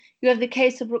You have the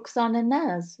case of Ruxana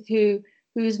Naz,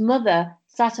 whose mother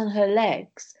sat on her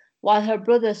legs while her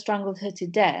brother strangled her to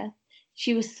death.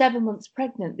 She was 7 months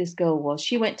pregnant, this girl was.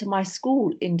 She went to my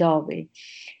school in Derby.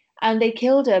 And they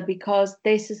killed her because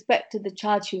they suspected the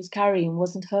child she was carrying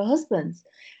wasn't her husband's.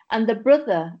 And the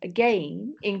brother,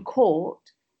 again, in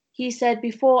court, he said,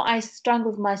 before I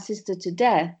strangled my sister to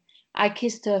death, I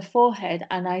kissed her forehead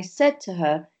and I said to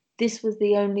her, this was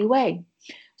the only way.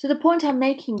 So the point I'm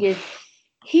making is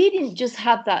he didn't just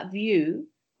have that view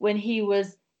when he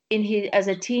was as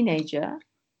a teenager.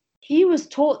 He was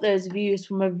taught those views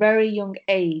from a very young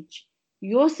age.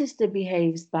 Your sister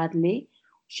behaves badly,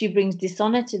 she brings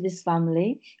dishonor to this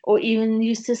family, or even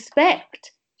you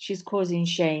suspect she's causing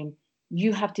shame.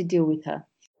 You have to deal with her.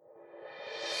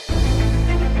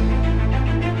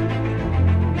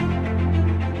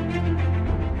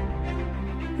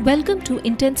 Welcome to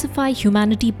Intensify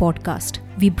Humanity podcast.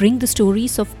 We bring the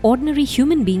stories of ordinary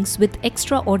human beings with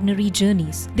extraordinary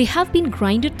journeys. They have been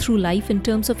grinded through life in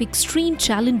terms of extreme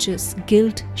challenges,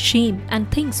 guilt, shame, and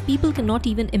things people cannot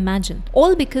even imagine.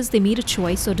 All because they made a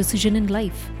choice or decision in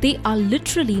life. They are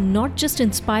literally not just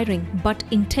inspiring, but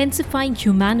intensifying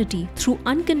humanity through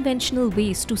unconventional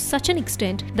ways to such an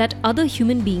extent that other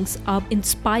human beings are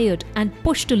inspired and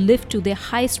pushed to live to their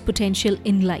highest potential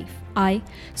in life. I,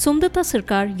 Somdata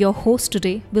Sarkar, your host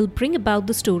today, will bring about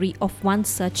the story of one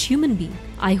such human being.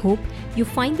 I hope you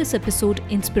find this episode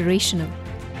inspirational.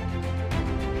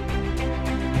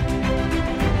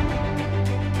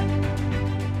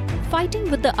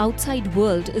 Fighting with the outside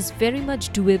world is very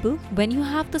much doable when you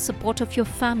have the support of your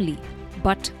family.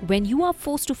 But when you are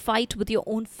forced to fight with your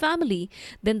own family,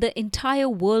 then the entire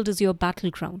world is your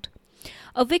battleground.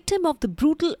 A victim of the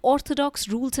brutal orthodox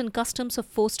rules and customs of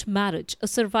forced marriage, a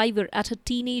survivor at her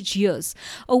teenage years,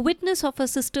 a witness of her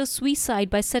sister's suicide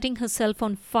by setting herself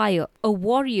on fire, a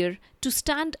warrior to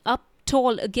stand up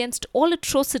tall against all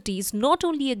atrocities, not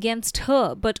only against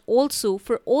her, but also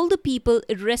for all the people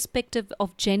irrespective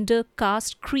of gender,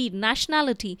 caste, creed,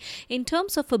 nationality, in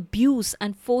terms of abuse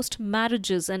and forced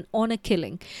marriages and honor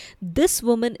killing. This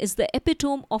woman is the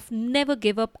epitome of never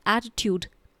give up attitude,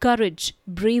 courage,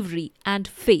 bravery, and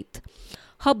faith.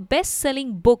 Her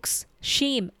best-selling books,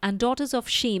 Shame and Daughters of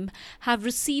Shame, have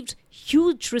received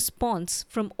huge response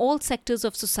from all sectors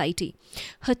of society.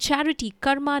 Her charity,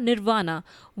 Karma Nirvana,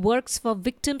 works for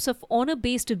victims of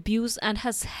honor-based abuse and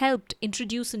has helped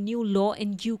introduce a new law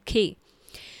in UK.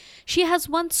 She has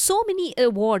won so many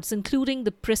awards, including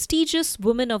the prestigious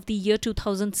Woman of the Year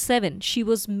 2007. She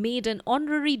was made an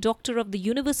honorary doctor of the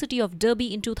University of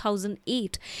Derby in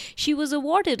 2008. She was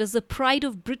awarded as the Pride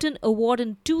of Britain Award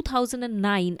in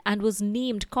 2009 and was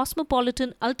named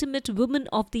Cosmopolitan Ultimate Woman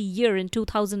of the Year in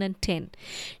 2010.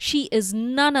 She is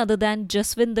none other than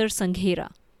Jasvinder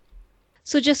Sanghera.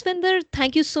 So Jasvinder,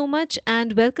 thank you so much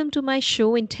and welcome to my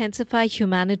show Intensify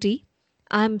Humanity.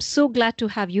 I'm so glad to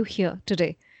have you here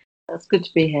today. It's good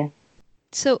to be here.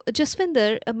 So,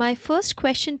 Jasvinder, my first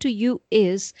question to you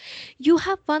is, you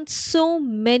have won so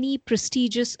many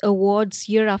prestigious awards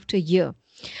year after year.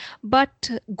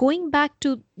 But going back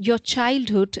to your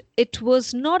childhood, it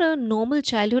was not a normal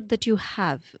childhood that you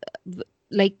have.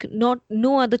 Like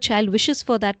no other child wishes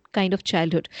for that kind of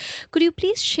childhood. Could you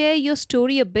please share your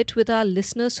story a bit with our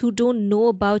listeners who don't know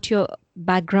about your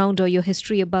background or your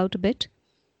history about a bit?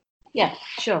 Yeah,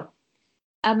 sure.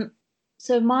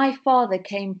 So my father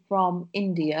came from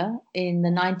India in the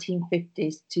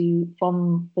 1950s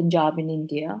from Punjab in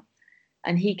India,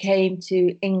 and he came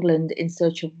to England in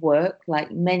search of work,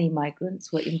 like many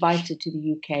migrants were invited to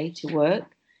the UK to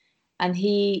work. And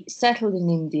he settled in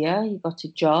India, he got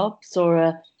a job, saw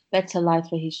a better life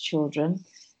for his children.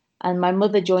 And my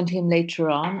mother joined him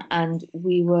later on, and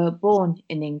we were born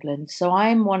in England. So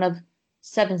I'm one of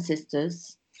 7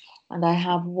 sisters, and I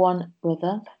have one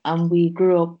brother, and we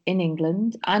grew up in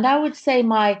England. And I would say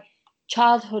my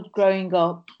childhood growing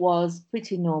up was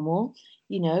pretty normal.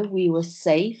 You know, we were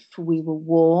safe, we were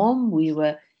warm, we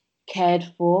were cared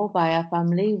for by our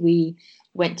family. We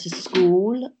went to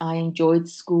school, I enjoyed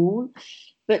school.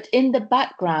 But in the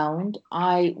background,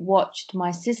 I watched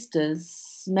my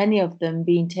sisters, many of them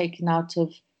being taken out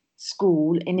of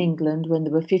school in England when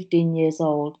they were 15 years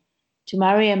old, to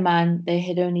marry a man they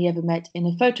had only ever met in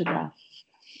a photograph.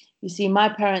 You see, my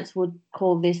parents would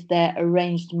call this their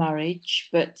arranged marriage,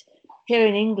 but here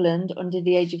in England, under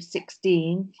the age of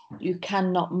 16, you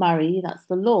cannot marry, that's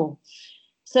the law.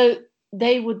 So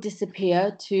they would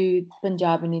disappear to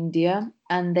Punjab in India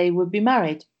and they would be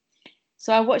married.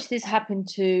 So I watched this happen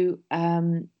to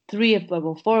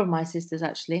 4 of my sisters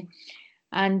actually.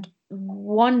 And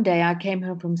one day I came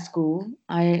home from school.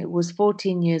 I was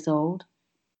 14 years old.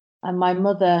 And my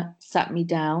mother sat me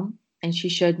down and she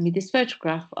showed me this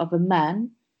photograph of a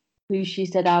man who she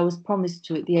said I was promised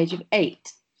to at the age of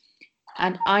 8.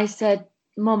 And I said,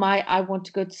 Mum, I want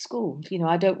to go to school.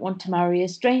 I don't want to marry a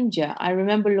stranger. I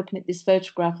remember looking at this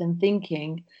photograph and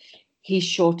thinking, he's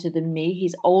shorter than me,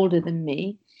 he's older than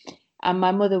me. And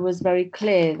my mother was very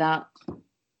clear that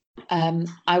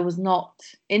I was not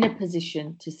in a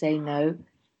position to say no,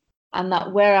 and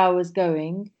that where I was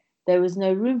going, there was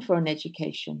no room for an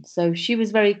education. So she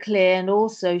was very clear. And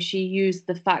also, she used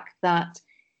the fact that,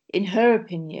 in her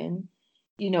opinion,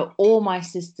 all my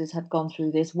sisters had gone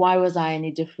through this. Why was I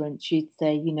any different? She'd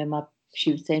say,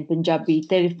 she would say in Punjabi,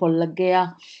 "Tere full lag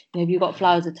gaya," have you got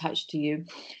flowers attached to you?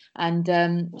 And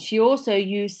she also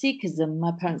used Sikhism.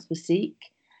 My parents were Sikh.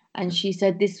 And she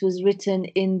said this was written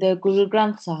in the Guru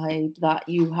Granth Sahib, that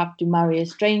you have to marry a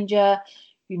stranger,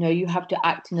 you have to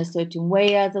act in a certain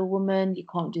way as a woman, you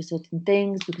can't do certain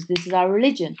things because this is our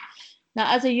religion.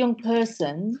 Now, as a young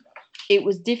person, it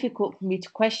was difficult for me to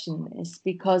question this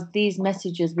because these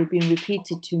messages were being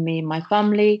repeated to me in my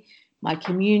family, my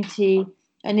community,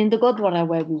 and in the Gurdwara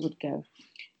where we would go.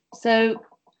 So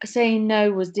saying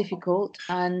no was difficult,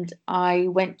 and I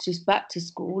went back to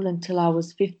school until I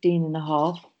was 15 and a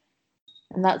half.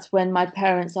 And that's when my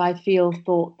parents, I feel,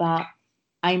 thought that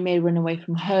I may run away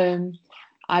from home.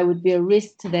 I would be a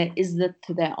risk to their izzat,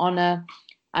 to their honor,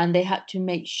 and they had to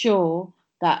make sure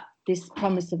that this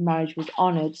promise of marriage was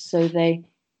honored. So they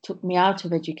took me out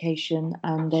of education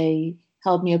and they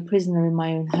held me a prisoner in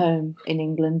my own home in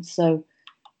England. So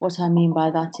what I mean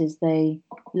by that is they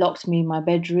locked me in my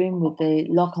bedroom with the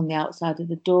lock on the outside of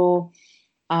the door.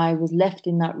 I was left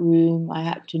in that room. I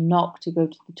had to knock to go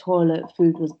to the toilet.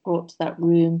 Food was brought to that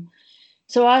room.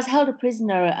 So I was held a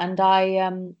prisoner, and I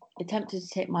attempted to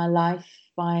take my life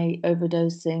by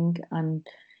overdosing. And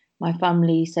my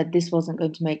family said this wasn't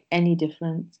going to make any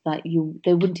difference, that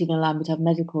they wouldn't even allow me to have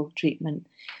medical treatment.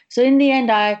 So in the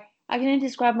end, I can only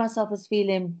describe myself as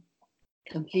feeling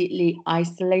completely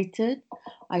isolated.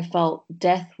 I felt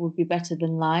death would be better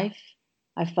than life.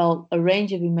 I felt a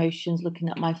range of emotions looking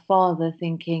at my father,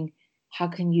 thinking, how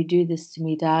can you do this to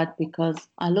me, Dad? Because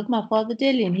I love my father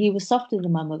dearly and he was softer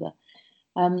than my mother.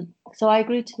 So I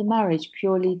agreed to the marriage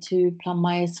purely to plan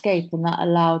my escape, and that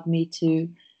allowed me to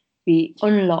be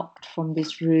unlocked from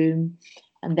this room.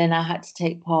 And then I had to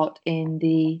take part in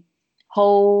the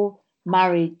whole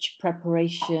marriage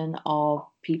preparation of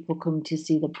people coming to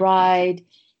see the bride.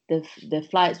 The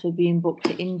flights were being booked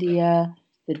to India,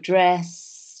 the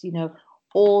dress,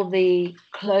 all the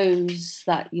clothes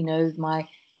that, my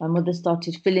mother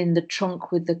started filling the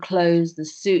trunk with the clothes, the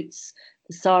suits,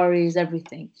 the saris,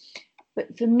 everything.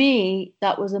 But for me,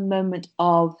 that was a moment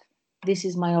of, this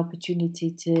is my opportunity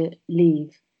to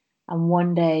leave. And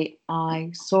one day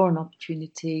I saw an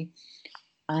opportunity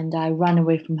and I ran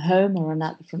away from home. I ran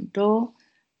out the front door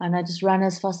and I just ran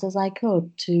as fast as I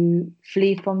could to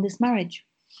flee from this marriage.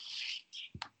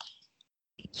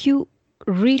 You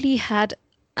really had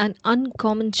an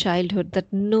uncommon childhood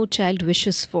that no child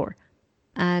wishes for,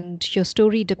 and your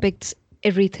story depicts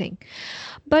everything.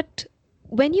 But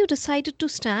when you decided to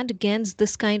stand against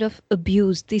this kind of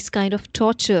abuse, this kind of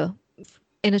torture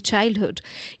in a childhood,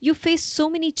 you faced so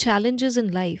many challenges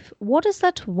in life. What is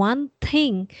that one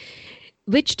thing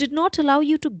which did not allow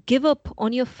you to give up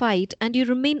on your fight and you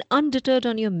remain undeterred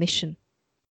on your mission?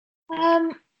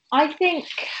 I think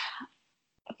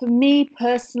for me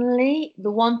personally, the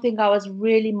one thing I was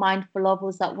really mindful of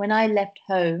was that when I left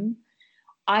home,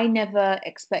 I never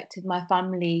expected my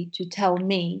family to tell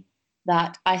me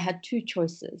that I had two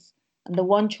choices. And the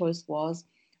one choice was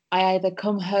I either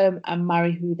come home and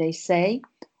marry who they say,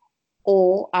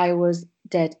 or I was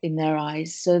dead in their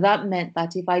eyes. So that meant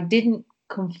that if I didn't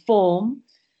conform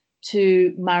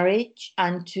to marriage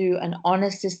and to an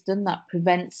honor system that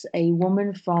prevents a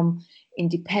woman from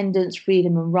independence,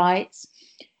 freedom, and rights,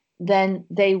 then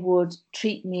they would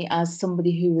treat me as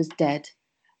somebody who was dead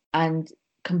and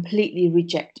completely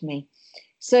reject me.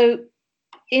 So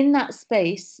in that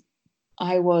space,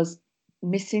 I was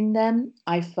missing them.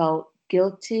 I felt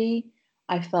guilty.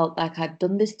 I felt like I'd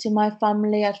done this to my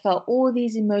family. I felt all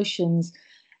these emotions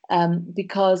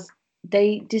because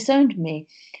they disowned me.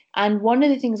 And one of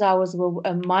the things I was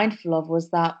mindful of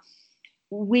was that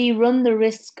we run the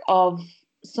risk of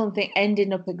something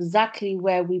ending up exactly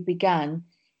where we began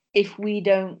if we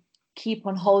don't keep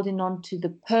on holding on to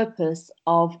the purpose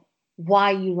of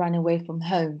why you ran away from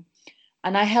home.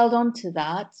 And I held on to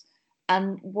that.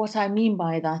 And what I mean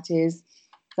by that is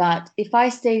that if I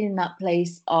stayed in that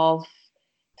place of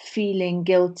feeling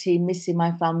guilty, missing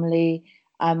my family,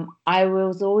 I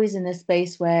was always in a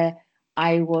space where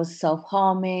I was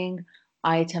self-harming,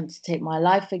 I attempted to take my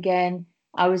life again.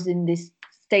 I was in this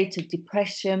state of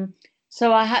depression.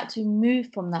 So I had to move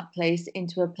from that place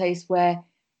into a place where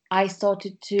I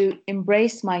started to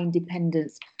embrace my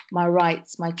independence, my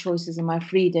rights, my choices, and my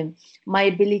freedom, my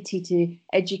ability to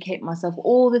educate myself,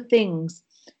 all the things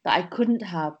that I couldn't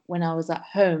have when I was at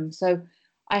home. So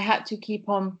I had to keep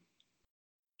on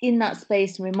in that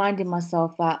space and reminding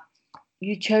myself that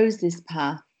you chose this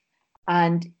path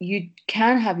and you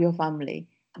can have your family,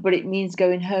 but it means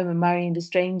going home and marrying a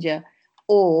stranger,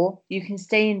 or you can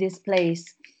stay in this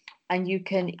place and you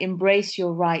can embrace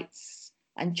your rights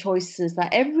and choices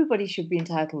that everybody should be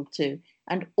entitled to.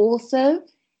 And also,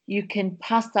 you can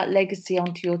pass that legacy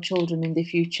on to your children in the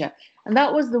future. And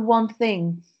that was the one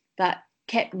thing that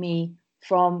kept me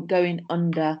from going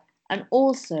under. And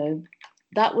also,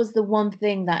 that was the one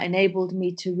thing that enabled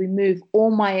me to remove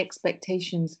all my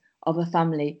expectations of a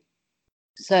family.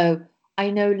 So I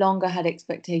no longer had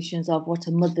expectations of what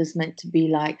a mother's meant to be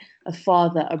like, a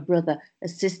father, a brother, a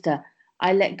sister.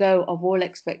 I let go of all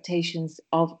expectations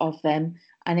of them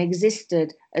and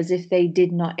existed as if they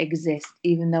did not exist,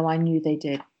 even though I knew they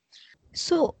did.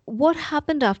 So, what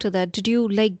happened after that? Did you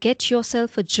like get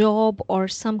yourself a job or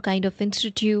some kind of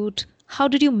institute? How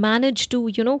did you manage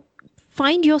to,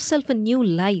 find yourself a new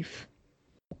life?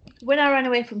 When I ran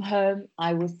away from home,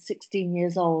 I was 16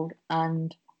 years old,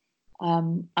 and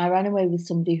I ran away with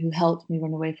somebody who helped me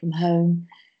run away from home.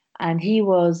 And he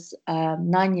was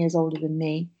 9 years older than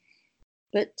me.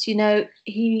 But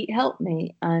he helped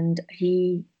me, and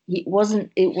he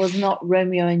wasn't. It was not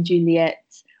Romeo and Juliet,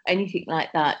 anything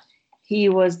like that. He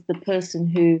was the person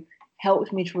who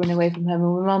helped me to run away from home.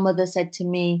 And when my mother said to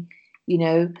me, you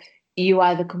know, you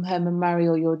either come home and marry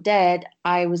or you're dead,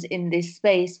 I was in this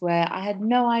space where I had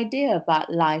no idea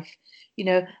about life.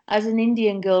 As an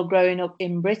Indian girl growing up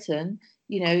in Britain,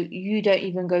 you don't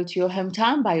even go to your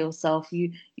hometown by yourself.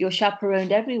 You're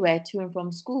chaperoned everywhere to and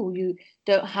from school. You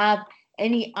don't have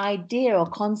any idea or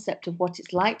concept of what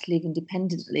it's like to live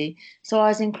independently. So I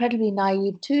was incredibly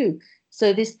naive too.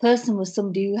 So this person was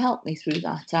somebody who helped me through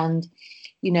that. And,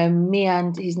 me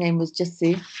and his name was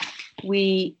Jassi,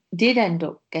 we did end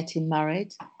up getting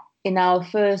married. In our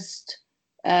first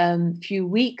few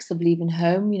weeks of leaving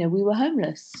home, we were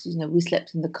homeless. We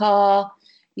slept in the car.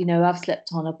 I've slept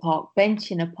on a park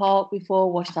bench in a park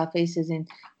before, washed our faces in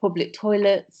public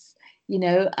toilets,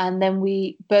 and then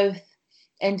we both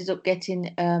ended up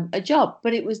getting a job.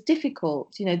 But it was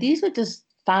difficult. These were just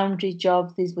foundry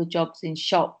jobs. These were jobs in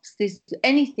shops.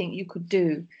 Anything you could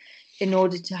do in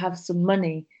order to have some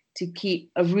money to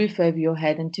keep a roof over your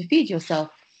head and to feed yourself.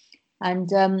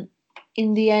 And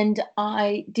in the end,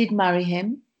 I did marry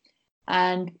him,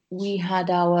 and we had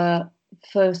our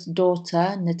first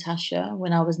daughter, Natasha,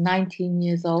 when I was 19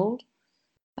 years old.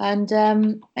 And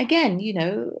again,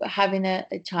 having a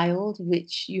child,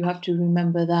 which you have to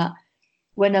remember that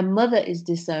when a mother is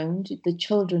disowned, the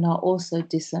children are also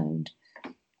disowned.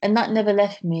 And that never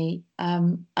left me.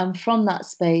 And from that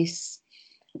space,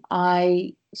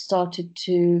 I started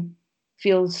to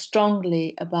feel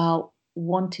strongly about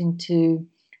wanting to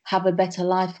have a better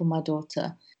life for my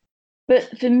daughter.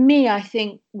 But for me, I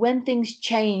think when things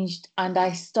changed and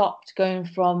I stopped going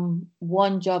from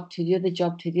one job to the other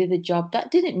job to the other job,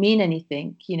 that didn't mean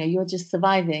anything. You're just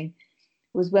surviving.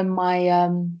 It was when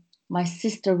my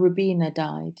sister Rubina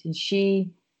died, and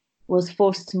she was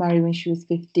forced to marry when she was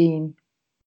 15.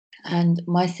 And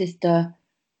my sister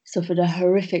suffered a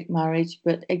horrific marriage.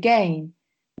 But again,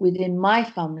 within my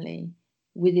family,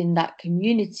 within that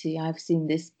community, I've seen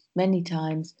this many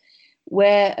times,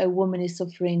 where a woman is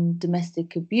suffering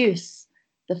domestic abuse,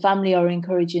 the family are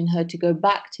encouraging her to go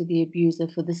back to the abuser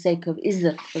for the sake of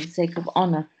izzat, for the sake of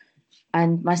honor.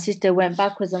 And my sister went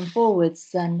backwards and forwards.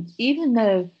 And even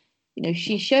though,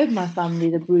 she showed my family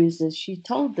the bruises, she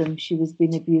told them she was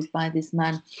being abused by this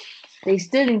man, they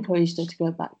still encouraged her to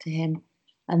go back to him.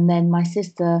 And then my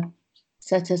sister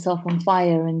set herself on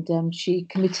fire, and she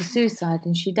committed suicide,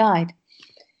 and she died.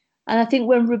 And I think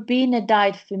when Rubina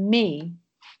died for me,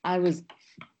 I was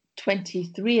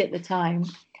 23 at the time.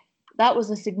 That was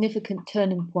a significant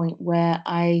turning point where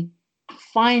I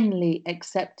finally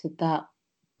accepted that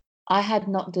I had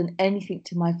not done anything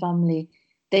to my family.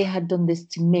 They had done this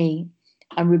to me,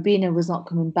 and Rubina was not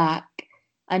coming back.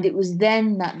 And it was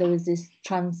then that there was this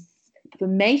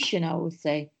transformation, I would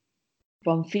say,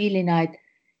 from feeling I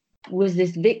was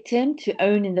this victim to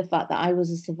owning the fact that I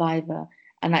was a survivor,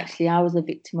 and actually I was a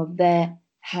victim of their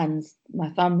hands, my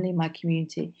family, my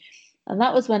community. And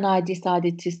that was when I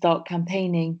decided to start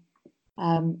campaigning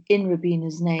in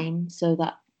Rubina's name, so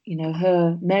that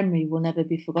her memory will never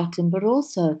be forgotten, but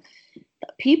also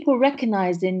that people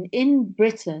recognized in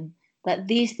Britain that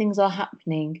these things are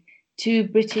happening to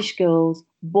British girls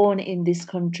born in this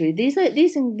country. These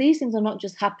things are not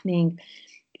just happening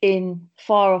in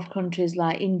far off countries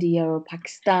like India or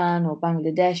Pakistan or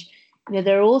Bangladesh.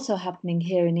 They're also happening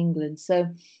here in England. So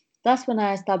that's when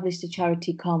I established the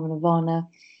charity Karma Nirvana,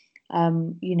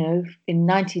 in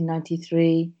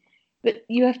 1993. But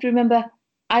you have to remember,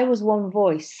 I was one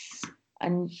voice,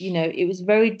 and it was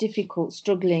very difficult,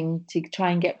 struggling to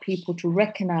try and get people to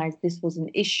recognize this was an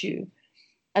issue.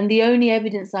 And the only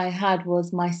evidence I had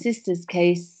was my sister's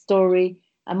case story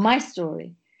and my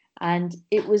story. And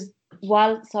it was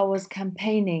whilst I was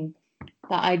campaigning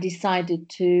that I decided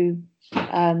to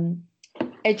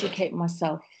educate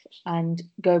myself and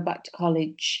go back to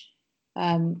college.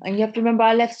 And you have to remember,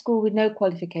 I left school with no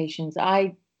qualifications.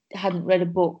 I hadn't read a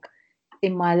book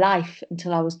in my life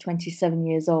until I was 27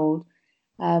 years old.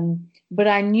 But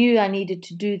I knew I needed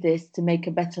to do this to make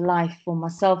a better life for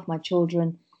myself, my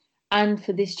children, and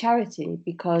for this charity,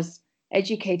 because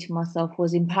educating myself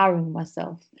was empowering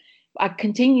myself. I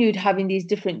continued having these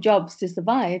different jobs to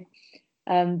survive,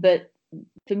 but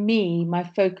for me, my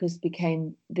focus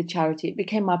became the charity. It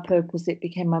became my purpose. It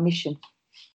became my mission.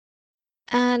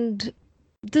 And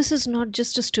this is not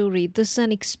just a story, this is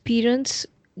an experience.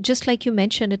 Just like you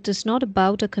mentioned, it is not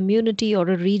about a community or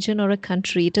a region or a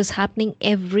country, it is happening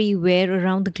everywhere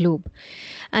around the globe.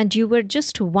 And you were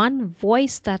just one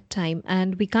voice that time,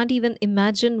 and we can't even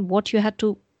imagine what you had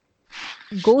to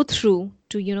go through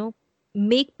to,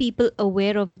 make people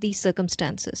aware of these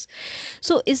circumstances.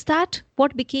 So, is that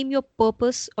what became your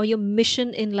purpose or your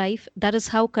mission in life? That is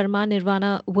how Karma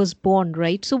Nirvana was born,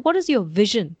 right? So, what is your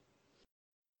vision?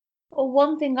 Well,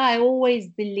 one thing I always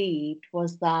believed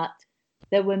was that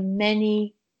there were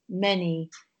many, many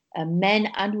men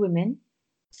and women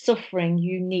suffering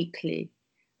uniquely,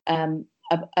 in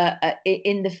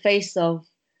the face of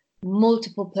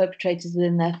multiple perpetrators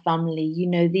within their family.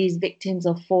 These victims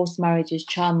of forced marriages,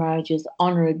 child marriages,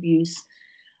 honor abuse,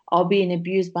 are being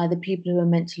abused by the people who are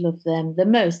meant to love them the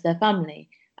most, their family.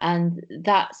 And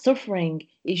that suffering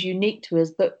is unique to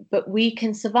us, but we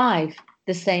can survive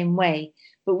the same way.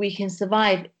 But we can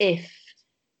survive if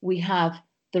we have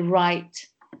the right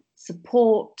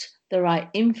support, the right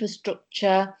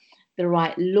infrastructure, the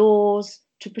right laws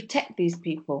to protect these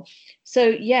people. So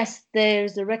yes,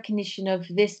 there's a recognition of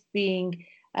this being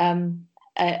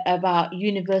about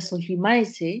universal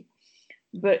humanity,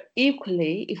 but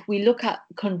equally, if we look at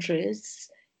countries,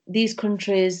 these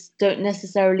countries don't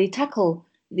necessarily tackle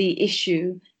the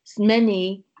issue.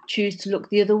 Many choose to look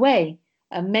the other way,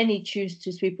 and many choose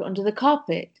to sweep it under the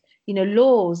carpet.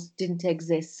 Laws didn't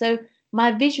exist. So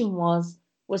my vision was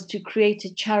to create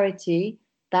a charity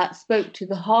that spoke to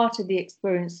the heart of the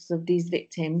experiences of these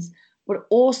victims, but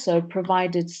also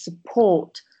provided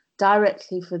support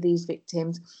directly for these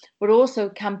victims, but also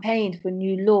campaigned for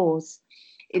new laws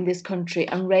in this country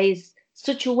and raised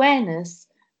such awareness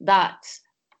that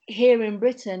here in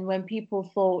Britain, when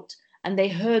people thought and they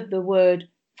heard the word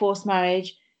forced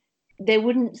marriage, they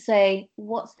wouldn't say,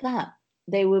 "What's that?"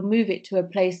 They would move it to a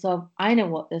place of, "I know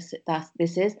what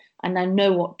this is, and I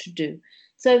know what to do."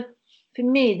 So for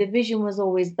me, the vision was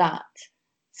always that,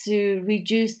 to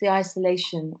reduce the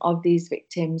isolation of these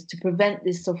victims, to prevent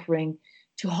this suffering,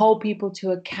 to hold people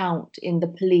to account in the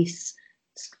police,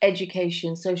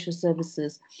 education, social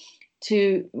services,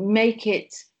 to make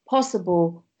it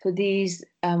possible for these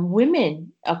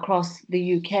women across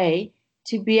the UK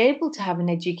to be able to have an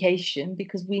education,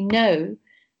 because we know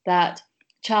that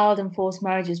child and forced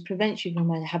marriages prevent you from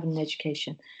having an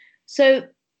education. So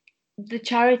the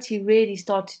charity really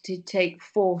started to take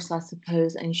force, I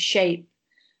suppose, and shape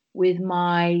with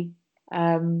my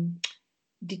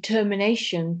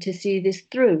determination to see this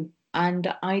through.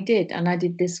 And I did. And I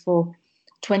did this for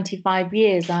 25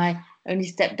 years. I only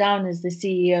stepped down as the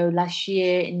CEO last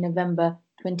year in November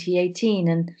 2018.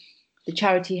 And the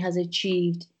charity has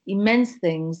achieved immense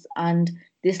things. And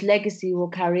this legacy will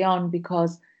carry on,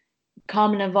 because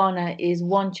Karma Nirvana is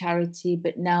one charity,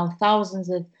 but now thousands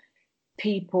of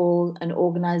people and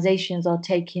organizations are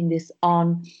taking this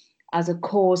on as a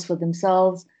cause for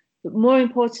themselves. But more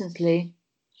importantly,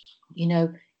 in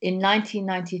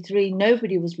 1993,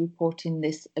 nobody was reporting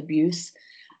this abuse.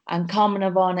 And Karma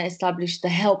Nirvana established the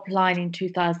helpline in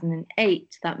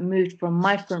 2008 that moved from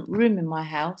my front room in my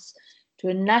house to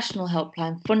a national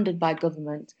helpline funded by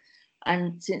government.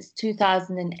 And since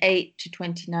 2008 to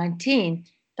 2019,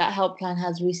 that helpline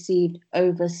has received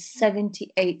over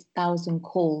 78,000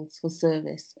 calls for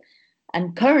service.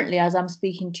 And currently, as I'm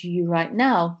speaking to you right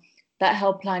now, that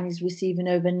helpline is receiving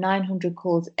over 900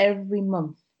 calls every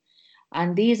month.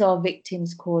 And these are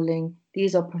victims calling,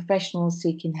 these are professionals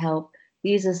seeking help,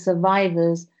 These are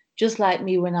survivors, just like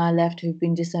me when I left, who've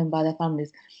been disowned by their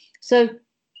families. So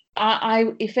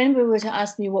if anybody were to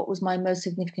ask me what was my most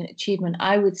significant achievement,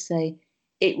 I would say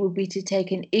it would be to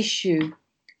take an issue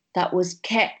that was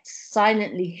kept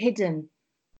silently hidden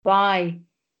by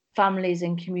families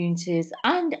and communities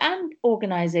and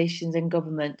organizations and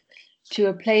government to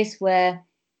a place where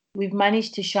we've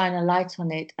managed to shine a light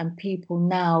on it, and people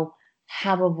now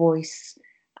have a voice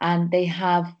and they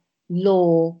have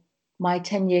law. My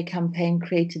 10-year campaign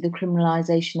created the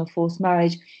criminalization of forced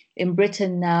marriage. In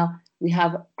Britain now, we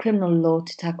have criminal law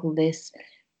to tackle this.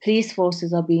 Police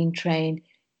forces are being trained.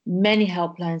 Many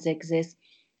helplines exist.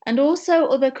 And also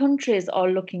other countries are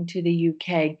looking to the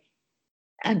UK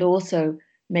and also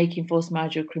making forced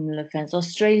marriage a criminal offence.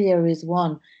 Australia is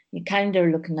one. Canada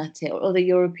are looking at it. Other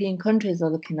European countries are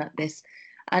looking at this.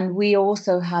 And we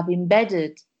also have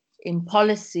embedded in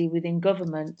policy within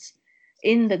government,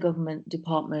 in the government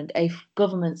department, a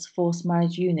government's forced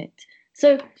marriage unit.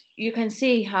 So you can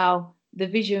see how the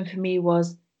vision for me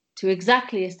was to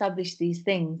exactly establish these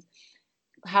things.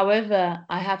 However,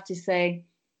 I have to say,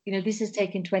 this has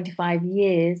taken 25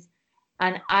 years,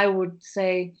 and I would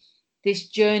say this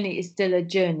journey is still a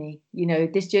journey.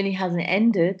 This journey hasn't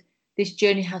ended. This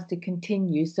journey has to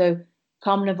continue. So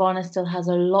Carmen Nirvana still has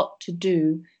a lot to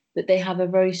do, but they have a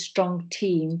very strong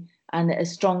team and a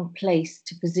strong place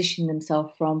to position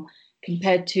themselves from,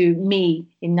 compared to me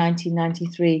in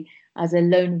 1993 as a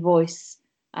lone voice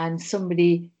and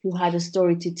somebody who had a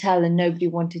story to tell and nobody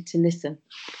wanted to listen.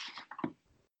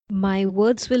 My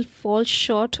words will fall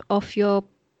short of your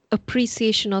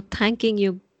appreciation or thanking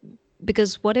you,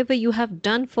 because whatever you have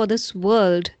done for this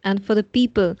world and for the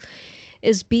people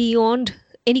is beyond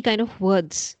any kind of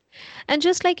words. And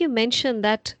just like you mentioned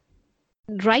that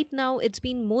right now it's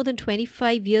been more than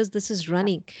 25 years this is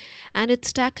running, and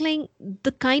it's tackling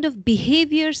the kind of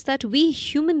behaviors that we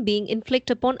human beings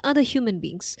inflict upon other human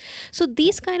beings. So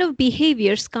these kind of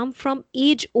behaviors come from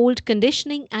age old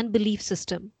conditioning and belief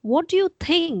system. What do you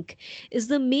think is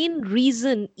the main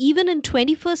reason, even in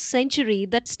 21st century,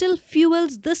 that still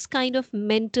fuels this kind of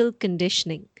mental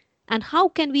conditioning, and how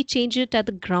can we change it at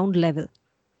the ground level?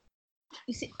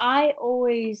 You see, I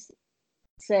always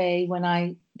say when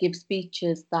I give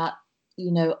speeches that,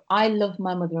 I love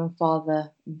my mother and father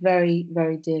very,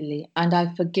 very dearly, and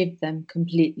I forgive them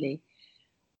completely.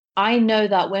 I know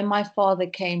that when my father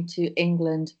came to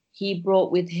England, he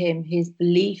brought with him his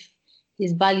belief,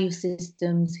 his value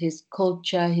systems, his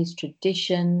culture, his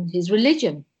tradition, his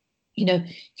religion.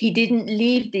 He didn't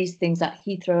leave these things at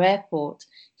Heathrow Airport.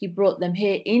 He brought them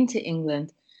here into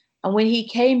England. And when he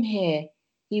came here,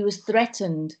 he was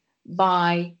threatened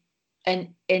by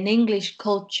an English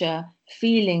culture,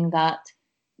 feeling that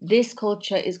this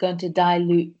culture is going to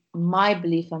dilute my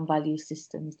belief and value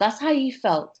systems. That's how he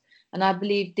felt. And I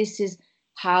believe this is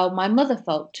how my mother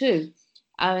felt too.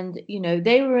 And,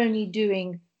 they were only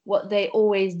doing what they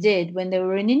always did when they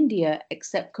were in India,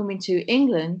 except coming to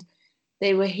England.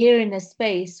 They were here in a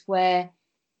space where,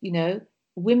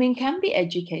 women can be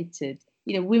educated.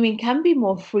 Women can be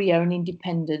more freer and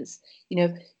independent.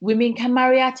 Women can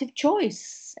marry out of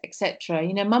choice, etc.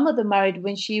 My mother married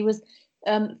when she was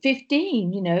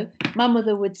 15. My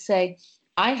mother would say,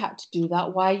 I had to do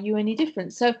that. Why are you any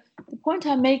different? So the point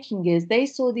I'm making is they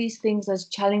saw these things as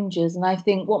challenges. And I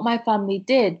think what my family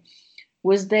did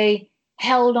was they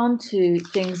held on to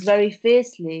things very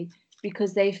fiercely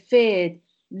because they feared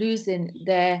losing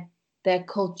their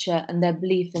culture and their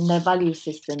belief and their value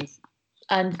systems.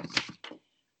 And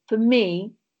for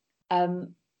me,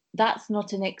 that's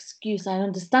not an excuse. I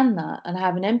understand that and I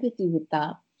have an empathy with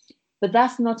that. But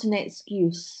that's not an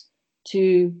excuse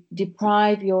to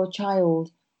deprive your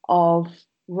child of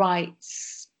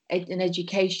rights, an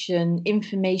education,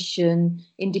 information,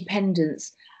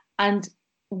 independence. And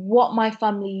what my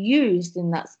family used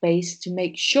in that space to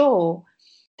make sure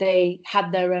they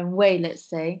had their own way, let's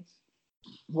say,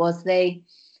 was they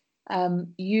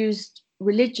used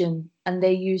religion and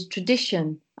they used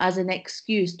tradition as an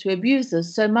excuse to abuse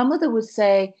us. So my mother would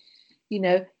say,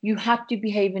 you have to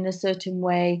behave in a certain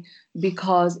way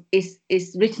because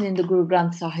it's written in the Guru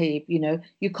Granth Sahib,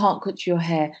 you can't cut your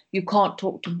hair, you can't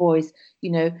talk to boys,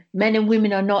 men and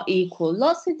women are not equal.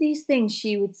 Lots of these things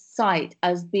she would cite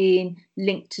as being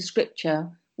linked to scripture,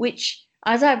 which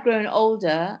as I've grown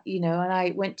older, and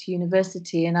I went to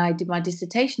university and I did my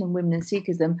dissertation on women and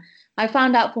Sikhism, I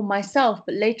found out for myself,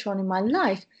 but later on in my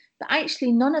life, that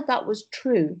actually none of that was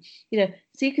true.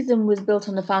 Sikhism was built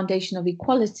on the foundation of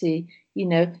equality.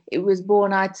 It was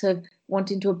born out of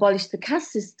wanting to abolish the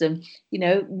caste system.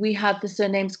 We have the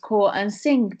surnames Kaur and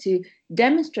Singh to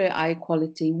demonstrate our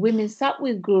equality. Women sat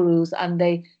with gurus and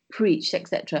they preached,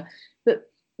 etc.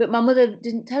 But my mother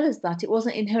didn't tell us that. It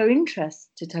wasn't in her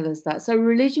interest to tell us that. So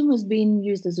religion was being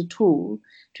used as a tool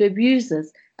to abuse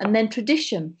us. And then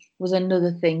tradition was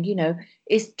another thing.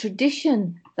 It's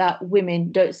tradition that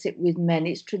women don't sit with men.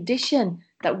 It's tradition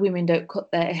that women don't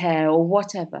cut their hair or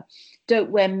whatever,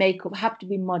 don't wear makeup, have to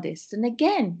be modest. And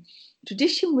again,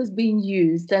 tradition was being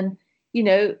used. And,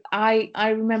 I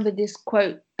remember this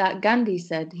quote that Gandhi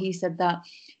said. He said that,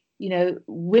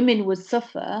 women would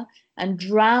suffer and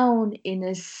drown in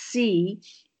a sea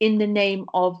in the name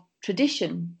of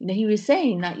tradition. He was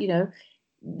saying that,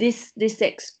 this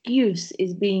excuse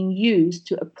is being used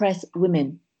to oppress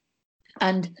women.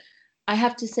 And I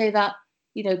have to say that,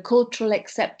 cultural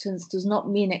acceptance does not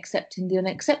mean accepting the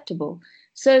unacceptable.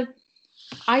 So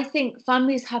I think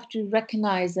families have to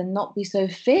recognize and not be so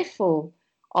fearful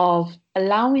of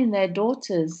allowing their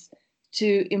daughters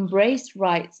to embrace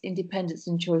rights, independence,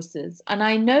 and choices. And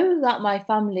I know that my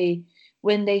family,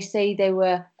 when they say they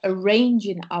were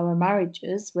arranging our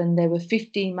marriages when they were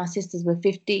 15, my sisters were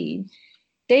 15,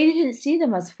 they didn't see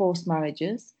them as forced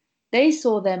marriages. They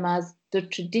saw them as the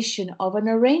tradition of an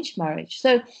arranged marriage.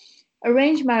 So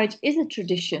arranged marriage is a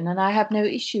tradition, and I have no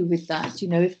issue with that.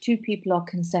 If two people are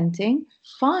consenting,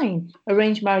 fine.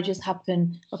 Arranged marriages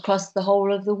happen across the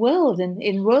whole of the world and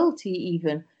in royalty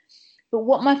even. But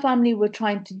what my family were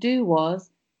trying to do was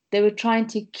they were trying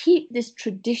to keep this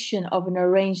tradition of an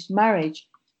arranged marriage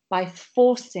by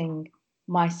forcing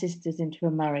my sisters into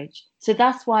a marriage. So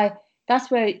that's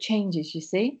where it changes, you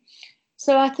see.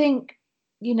 So I think,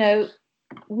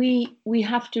 we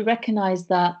have to recognize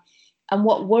that. And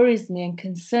what worries me and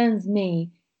concerns me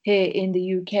here in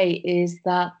the UK is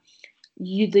that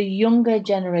the younger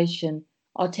generation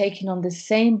are taking on the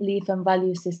same belief and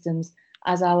value systems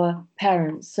as our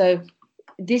parents. So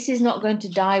this is not going to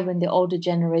die when the older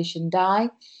generation die,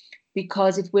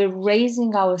 because if we're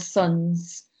raising our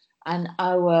sons and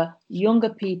our younger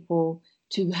people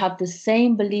to have the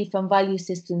same belief and value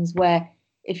systems, where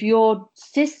if your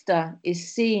sister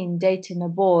is seen dating a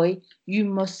boy, you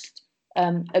must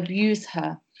abuse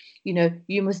her,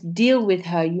 you must deal with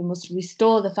her, you must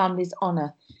restore the family's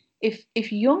honor.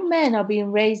 If young men are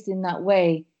being raised in that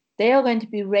way, they are going to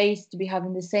be raised to be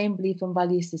having the same belief and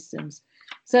value systems.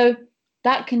 So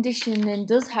that conditioning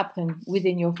does happen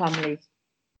within your family,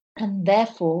 and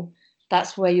therefore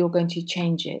that's where you're going to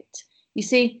change it. You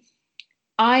see,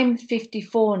 I'm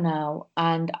 54 now,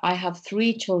 and I have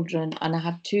 3 children and I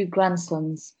have 2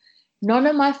 grandsons. None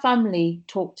of my family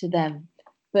talk to them,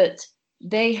 but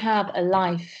they have a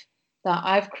life that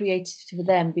I've created for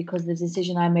them because of the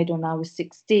decision I made when I was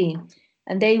 16,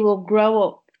 and they will grow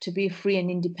up to be free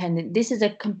and independent. This is a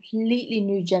completely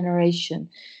new generation.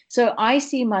 So I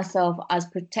see myself as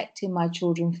protecting my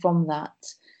children from that,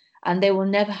 and they will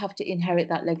never have to inherit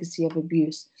that legacy of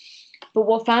abuse. But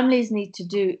what families need to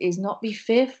do is not be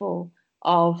fearful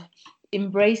of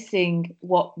embracing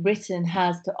what Britain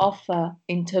has to offer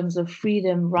in terms of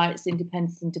freedom, rights,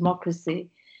 independence, and democracy,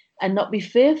 and not be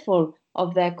fearful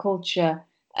of their culture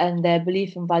and their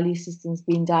belief and value systems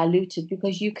being diluted,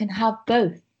 because you can have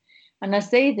both. And I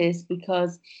say this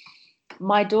because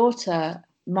my daughter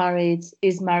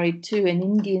is married to an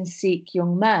Indian Sikh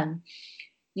young man,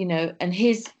 and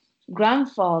his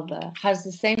grandfather has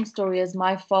the same story as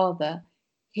my father.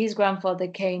 His grandfather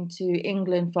came to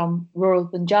England from rural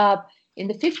Punjab in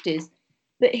the 50s.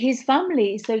 But his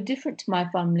family is so different to my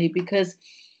family, because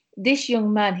this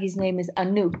young man, his name is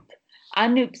Anup.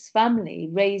 Anup's family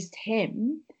raised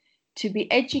him to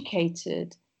be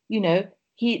educated.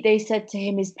 They said to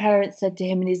him, his parents said to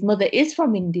him, and his mother is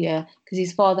from India because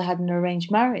his father had an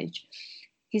arranged marriage.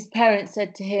 His parents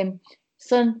said to him,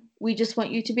 son, we just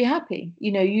want you to be happy.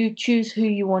 You choose who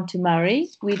you want to marry.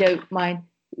 We don't mind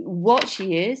what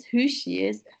she is, who she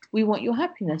is. We want your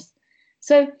happiness.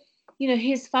 So,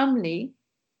 his family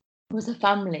was a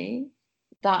family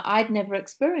that I'd never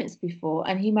experienced before,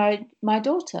 and he married my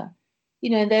daughter.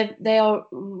 There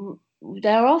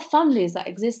are families that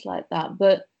exist like that,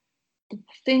 but the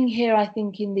thing here, I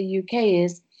think, in the UK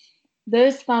is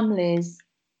those families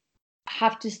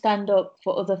have to stand up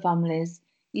for other families.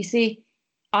 You see,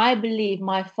 I believe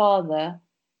my father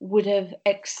would have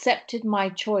accepted my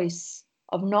choice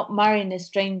of not marrying a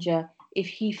stranger if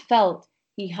he felt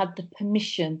he had the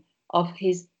permission of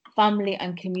his family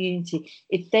and community,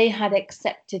 if they had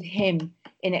accepted him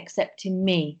in accepting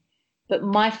me. But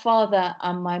my father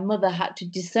and my mother had to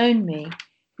disown me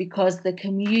because the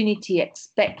community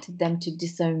expected them to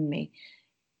disown me.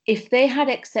 If they had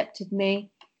accepted me,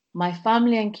 my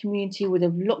family and community would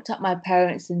have looked at my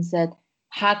parents and said,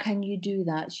 how can you do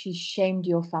that? She shamed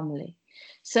your family.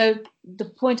 So the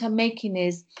point I'm making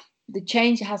is The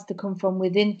change has to come from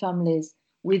within families,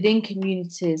 within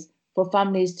communities, for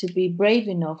families to be brave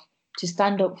enough to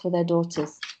stand up for their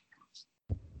daughters.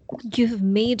 You've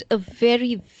made a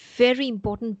very, very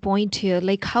important point here,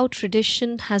 like how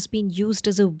tradition has been used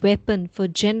as a weapon for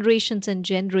generations and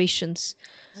generations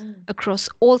Mm, across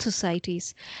all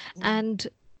societies. mm. And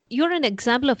you're an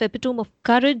example of epitome of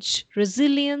courage,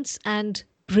 resilience, and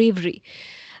bravery.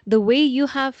 The way you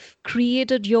have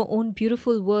created your own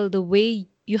beautiful world, the way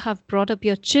you have brought up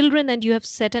your children, and you have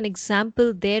set an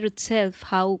example there itself,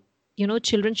 how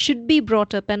children should be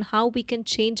brought up and how we can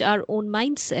change our own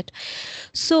mindset.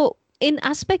 So, in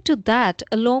aspect to that,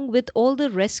 along with all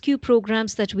the rescue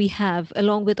programs that we have,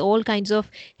 along with all kinds of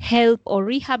help or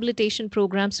rehabilitation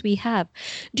programs we have,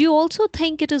 do you also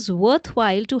think it is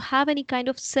worthwhile to have any kind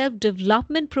of self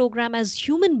development program as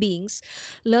human beings,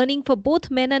 learning for both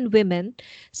men and women?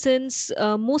 Since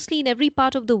mostly in every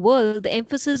part of the world, the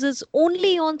emphasis is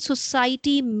only on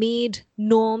society made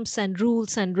norms and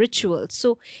rules and rituals.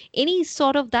 So, any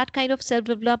sort of that kind of self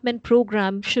development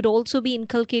program should also be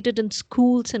inculcated in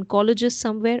schools and colleges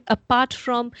somewhere, apart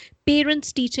from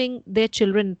parents teaching their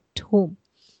children at home.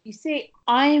 You see,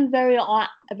 I am very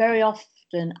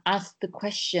often asked the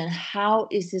question, how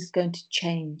is this going to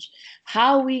change?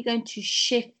 How are we going to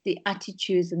shift the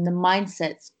attitudes and the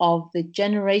mindsets of the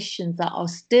generations that are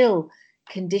still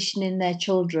conditioning their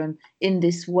children in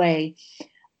this way?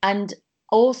 And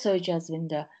also,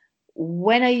 Jasvinder,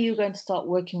 when are you going to start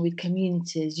working with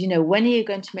communities? When are you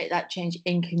going to make that change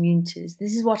in communities?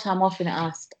 This is what I'm often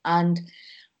asked. And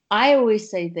I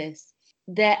always say this: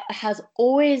 there has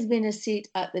always been a seat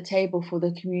at the table for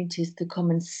the communities to come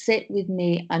and sit with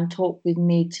me and talk with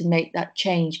me to make that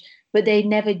change, but they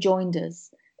never joined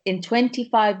us. In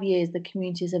 25 years, the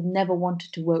communities have never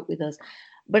wanted to work with us.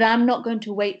 But I'm not going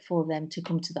to wait for them to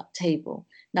come to that table.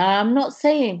 Now, I'm not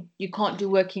saying you can't do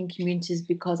work in communities,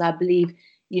 because I believe,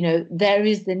 there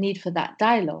is the need for that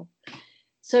dialogue.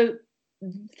 So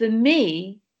for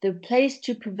me, the place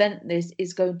to prevent this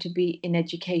is going to be in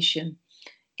education,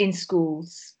 in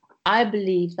schools. I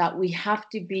believe that we have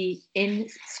to be in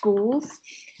schools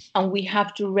and we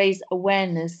have to raise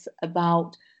awareness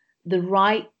about the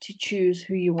right to choose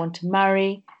who you want to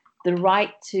marry, the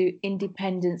right to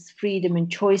independence, freedom,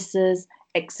 and choices,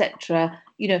 etc.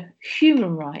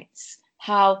 Human rights,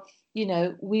 how,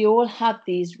 we all have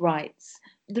these rights.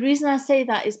 The reason I say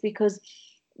that is because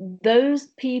those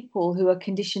people who are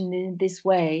conditioned in this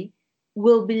way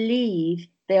will believe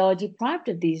they are deprived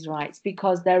of these rights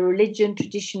because their religion,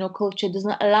 traditional culture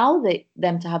doesn't allow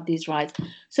them to have these rights.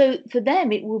 So for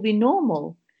them, it will be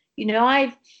normal.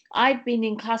 I've been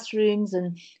in classrooms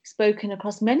and spoken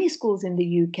across many schools in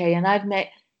the UK, and I've met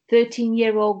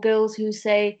 13-year-old girls who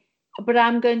say, "But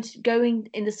I'm going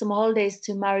in the summer holidays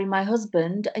to marry my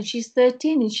husband," and she's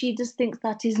 13 and she just thinks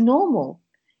that is normal.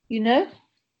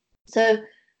 So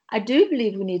I do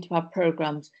believe we need to have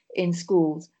programs in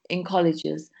schools, in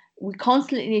colleges. We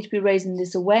constantly need to be raising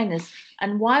this awareness.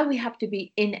 And why we have to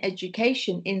be in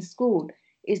education, in school,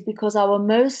 is because our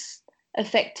most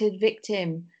affected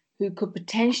victim, who could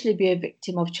potentially be a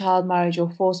victim of child marriage or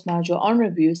forced marriage or honor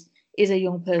abuse, is a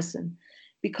young person.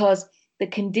 Because the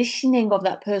conditioning of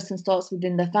that person starts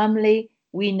within the family.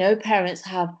 We know parents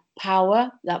have power,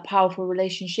 that powerful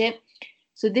relationship.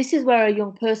 So this is where a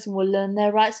young person will learn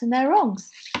their rights and their wrongs.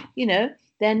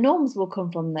 Their norms will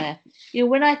come from there.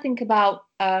 When I think about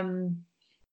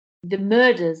the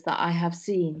murders that I have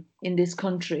seen in this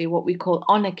country, what we call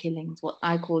honor killings, what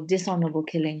I call dishonorable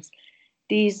killings,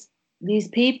 these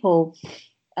people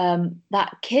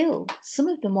that kill, some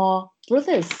of them are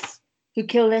brothers who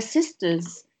kill their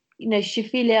sisters.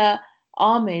 Shafilia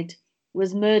Ahmed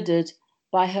was murdered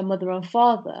by her mother and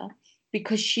father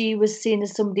because she was seen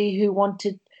as somebody who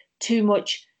wanted too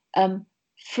much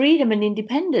freedom and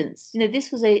independence.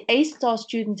 This was a A-star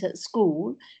student at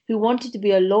school who wanted to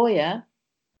be a lawyer,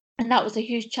 and that was a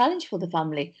huge challenge for the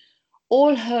family.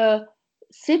 All her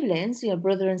siblings,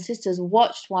 brother and sisters,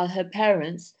 watched while her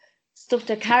parents stuffed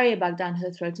a carrier bag down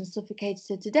her throat and suffocated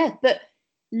her to death. But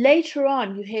later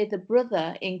on, you hear the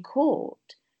brother in court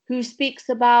who speaks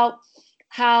about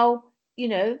how,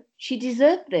 she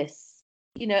deserved this,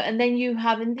 and then you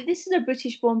have, and this is a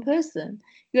British-born person,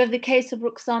 you have the case of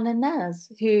Ruxana Naz,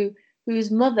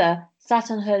 whose mother sat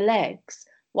on her legs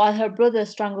while her brother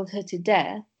strangled her to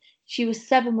death. She was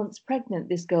 7 months pregnant,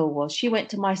 this girl was. She went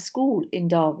to my school in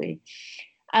Derby.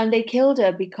 And they killed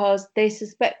her because they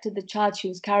suspected the child she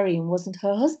was carrying wasn't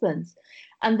her husband's.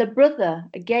 And the brother,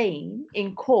 again,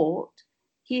 in court,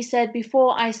 he said,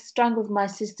 "Before I strangled my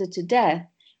sister to death,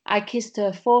 I kissed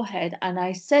her forehead and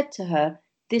I said to her,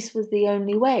 this was the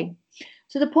only way."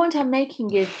 So the point I'm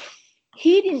making is,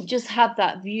 he didn't just have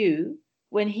that view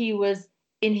when he was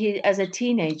as a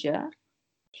teenager.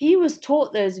 He was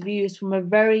taught those views from a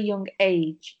very young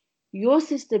age. Your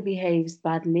sister behaves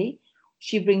badly,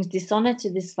 she brings dishonor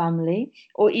to this family,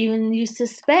 or even you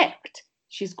suspect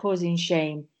she's causing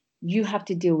shame. You have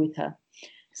to deal with her.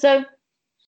 So,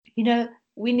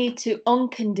 we need to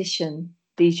uncondition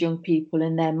these young people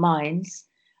in their minds.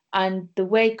 And the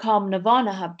way Calm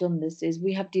Nirvana have done this is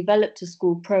we have developed a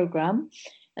school program,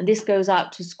 and this goes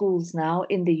out to schools now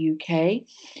in the UK.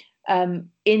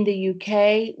 In the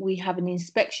UK, we have an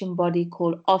inspection body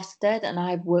called Ofsted, and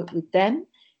I've worked with them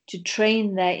to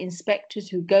train their inspectors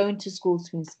who go into schools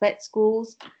to inspect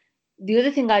schools. The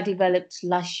other thing I developed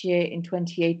last year in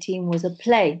 2018 was a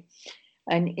play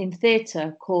and in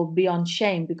theatre called Beyond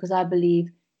Shame, because I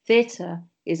believe theatre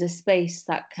is a space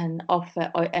that can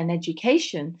offer an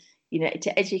education,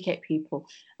 to educate people.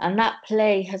 And that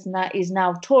play is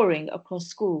now touring across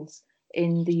schools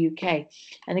in the UK.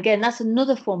 And again, that's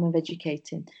another form of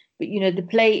educating. But, the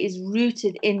play is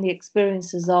rooted in the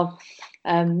experiences of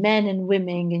men and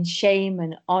women and shame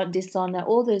and dishonor,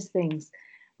 all those things,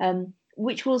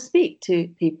 which will speak to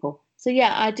people. So,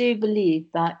 yeah, I do believe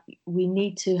that we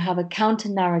need to have a counter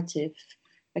narrative,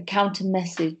 a counter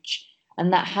message,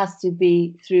 and that has to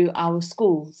be through our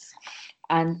schools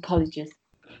and colleges.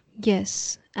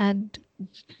 Yes, and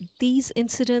these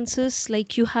incidences,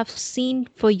 like you have seen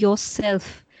for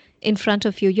yourself in front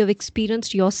of you, you've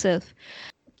experienced yourself.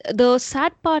 The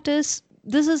sad part is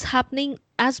this is happening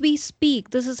as we speak.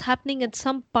 This is happening in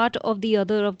some part of the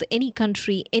other of any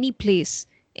country, any place,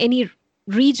 any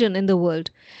region in the world.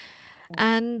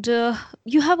 And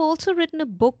you have also written a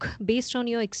book based on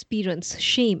your experience,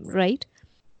 Shame, right?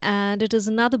 And it is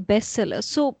another bestseller.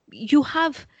 So you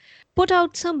have put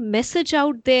out some message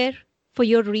out there for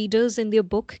your readers in your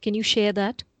book. Can you share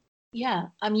that? Yeah,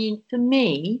 I mean, for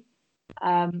me,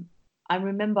 I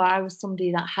remember I was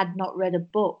somebody that had not read a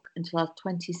book until I was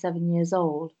 27 years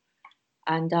old.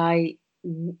 And I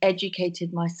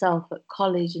educated myself at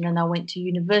college, and then I went to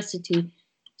university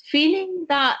feeling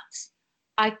that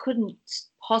I couldn't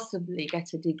possibly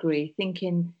get a degree,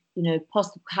 thinking,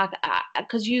 possibly,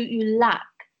 because you lack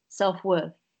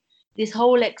self-worth. This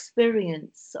whole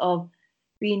experience of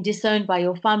being disowned by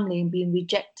your family and being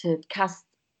rejected cast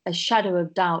a shadow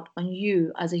of doubt on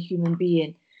you as a human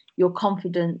being. Your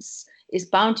confidence is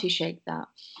bound to shake that,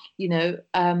 you know.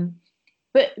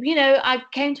 But, I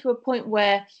came to a point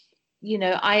where,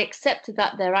 I accepted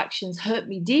that their actions hurt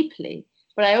me deeply,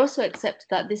 but I also accepted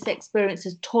that this experience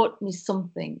has taught me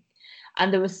something.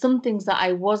 And there were some things that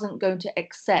I wasn't going to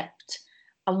accept.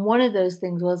 And one of those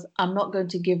things was, I'm not going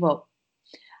to give up.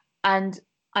 And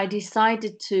I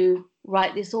decided to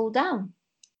write this all down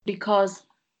because,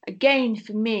 again,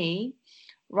 for me,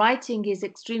 writing is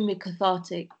extremely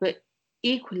cathartic, but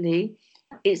equally,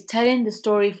 it's telling the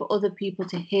story for other people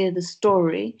to hear the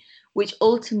story, which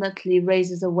ultimately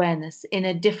raises awareness in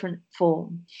a different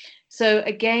form. So,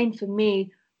 again, for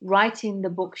me, writing the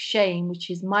book Shame, which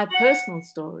is my personal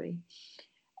story,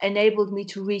 enabled me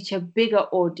to reach a bigger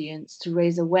audience to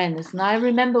raise awareness. And I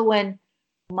remember when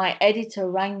my editor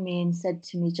rang me and said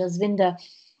to me, Jasvinder,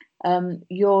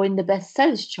 you're in the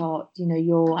bestsellers chart,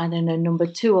 you're, I don't know, number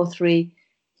 2 or 3,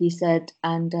 he said.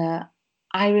 And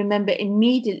I remember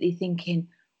immediately thinking,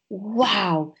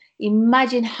 wow,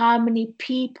 imagine how many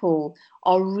people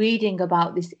are reading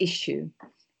about this issue.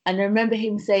 And I remember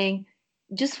him saying,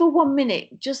 just for 1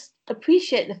 minute, just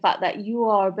appreciate the fact that you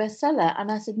are a bestseller.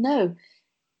 And I said, no,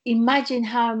 imagine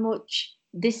how much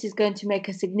this is going to make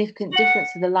a significant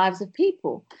difference to the lives of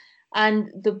people.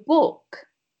 And the book,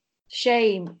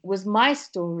 Shame, was my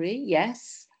story,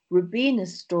 yes,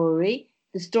 Rubina's story,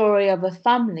 the story of a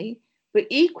family, but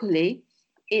equally,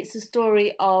 it's a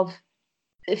story of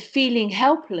feeling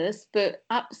helpless, but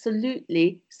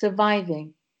absolutely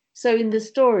surviving. So in the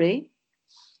story,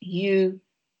 you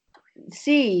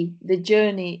see the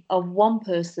journey of one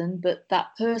person, but that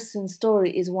person's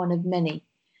story is one of many.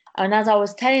 And as I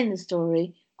was telling the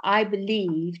story, I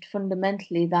believed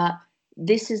fundamentally that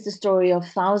this is the story of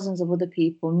thousands of other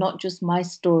people, not just my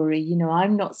story.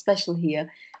 I'm not special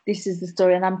here. This is the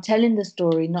story. And I'm telling the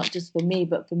story not just for me,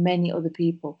 but for many other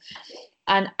people.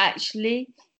 And actually,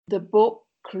 the book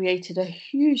created a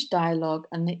huge dialogue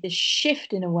and a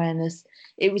shift in awareness.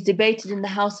 It was debated in the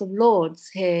House of Lords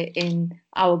here in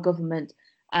our government.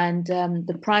 And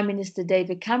the Prime Minister,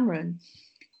 David Cameron,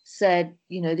 said,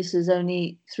 this was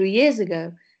only 3 years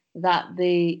ago, that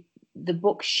the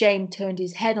book Shame turned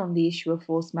his head on the issue of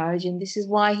forced marriage, and this is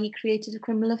why he created a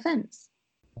criminal offence.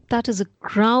 That is a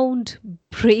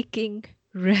groundbreaking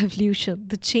revolution,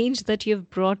 the change that you've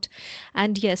brought.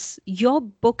 And yes, your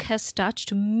book has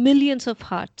touched millions of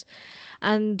hearts.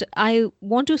 And I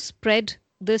want to spread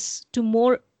this to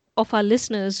more of our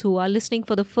listeners who are listening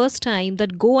for the first time,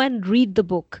 that go and read the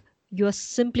book. You're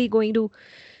simply going to,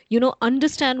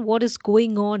 understand what is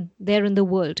going on there in the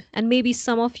world. And maybe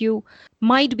some of you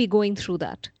might be going through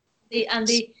that.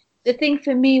 The thing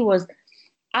for me was,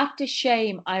 after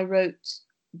Shame, I wrote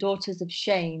Daughters of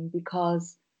Shame,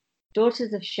 because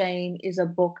Daughters of Shame is a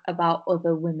book about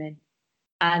other women.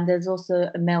 And there's also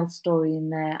a male story in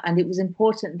there. And it was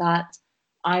important that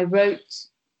I wrote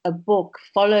a book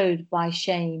followed by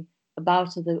Shame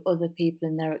about other people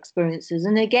and their experiences.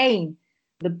 And again,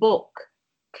 the book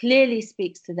clearly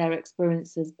speaks to their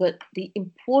experiences, but the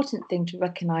important thing to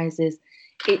recognize is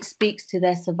it speaks to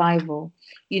their survival.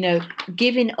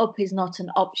 Giving up is not an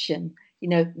option.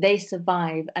 They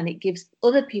survive, and it gives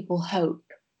other people hope.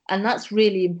 And that's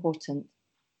really important.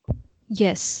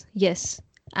 Yes, yes.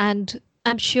 And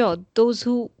I'm sure those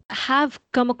who have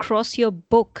come across your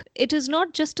book, it is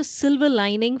not just a silver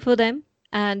lining for them.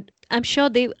 And I'm sure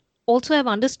they also have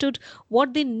understood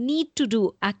what they need to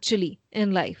do actually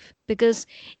in life. Because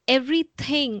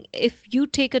everything, if you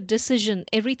take a decision,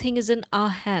 everything is in our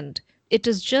hand. It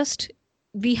is just,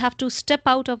 we have to step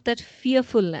out of that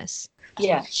fearfulness.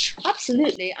 Yeah,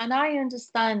 absolutely. And I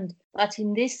understand that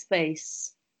in this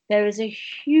space, there is a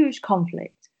huge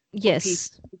conflict for Yes.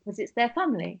 people because it's their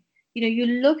family. You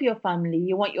love your family.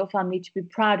 You want your family to be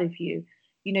proud of you.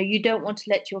 You don't want to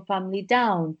let your family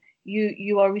down.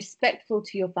 You are respectful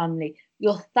to your family.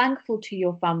 You're thankful to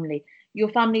your family. Your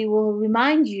family will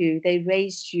remind you they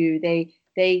raised you,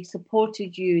 they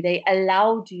supported you, they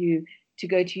allowed you to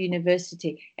go to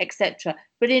university, etc.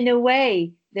 But in a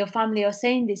way, their family are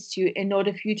saying this to you in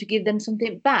order for you to give them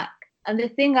something back. And the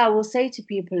thing I will say to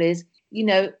people is,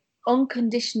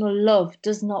 unconditional love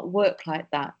does not work like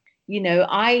that.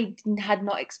 I had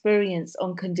not experienced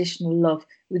unconditional love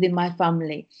within my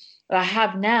family. I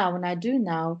have now, and I do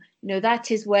now. That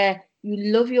is where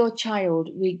you love your child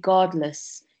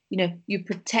regardless. You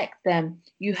protect them,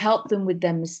 you help them with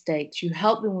their mistakes, you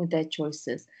help them with their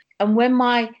choices. And when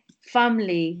my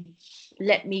family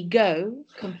let me go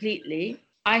completely,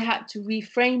 I had to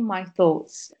reframe my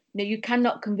thoughts. You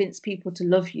cannot convince people to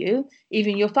love you,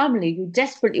 even your family. You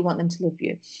desperately want them to love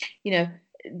you,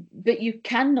 but you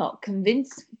cannot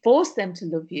force them to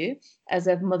love you as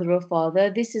a mother or father.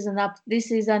 This is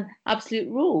an absolute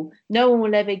rule. No one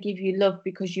will ever give you love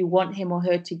because you want him or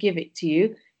her to give it to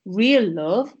you. Real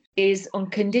love is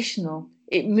unconditional.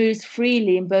 It moves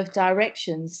freely in both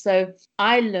directions. So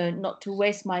I learned not to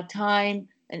waste my time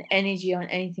and energy on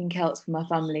anything else for my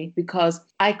family because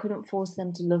I couldn't force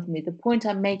them to love me. The point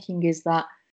I'm making is that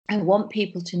I want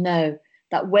people to know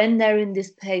that when they're in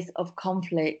this place of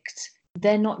conflict,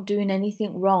 they're not doing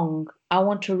anything wrong. I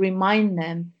want to remind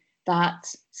them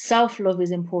that self-love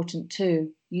is important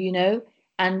too,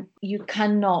 and you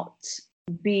cannot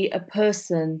be a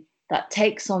person that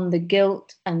takes on the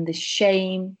guilt and the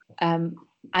shame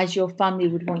as your family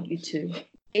would want you to,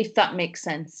 if that makes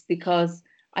sense, because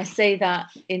I say that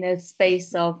in a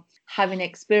space of having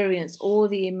experienced all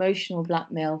the emotional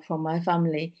blackmail from my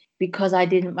family because I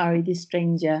didn't marry this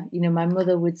stranger. My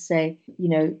mother would say,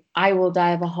 I will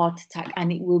die of a heart attack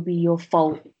and it will be your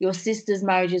fault. Your sister's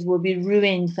marriages will be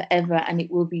ruined forever and it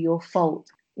will be your fault.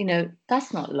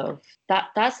 That's not love.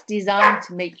 That's designed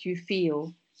to make you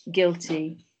feel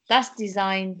guilty. That's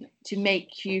designed to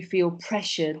make you feel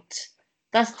pressured.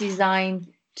 That's designed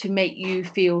to make you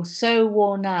feel so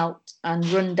worn out and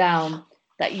run down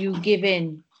that you give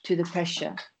in to the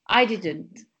pressure. I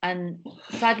didn't. And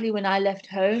sadly, when I left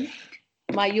home,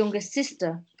 my younger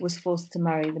sister was forced to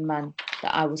marry the man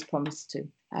that I was promised to.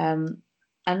 And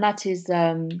that is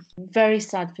very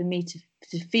sad for me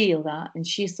to feel that. And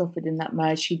she suffered in that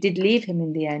marriage. She did leave him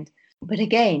in the end. But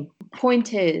again,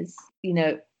 point is,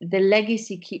 the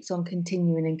legacy keeps on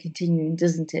continuing and continuing,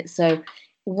 doesn't it? So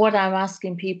what I'm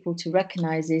asking people to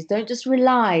recognize is don't just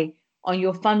rely on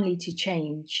your family to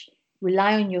change.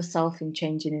 Rely on yourself in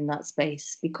changing in that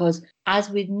space. Because as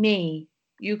with me,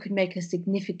 you could make a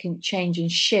significant change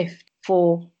and shift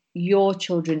for your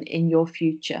children in your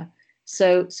future.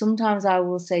 So sometimes I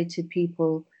will say to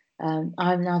people,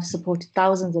 I've supported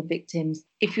thousands of victims.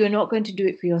 If you're not going to do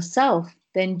it for yourself,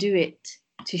 then do it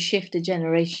to shift a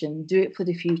generation. Do it for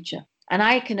the future. And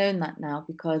I can own that now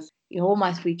because all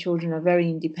my 3 children are very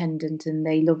independent and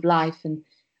they love life. And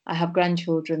I have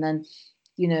grandchildren and,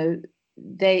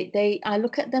 I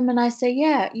look at them and I say,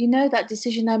 yeah, that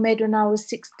decision I made when I was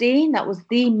 16, that was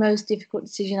the most difficult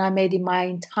decision I made in my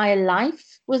entire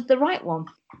life, was the right one.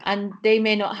 And they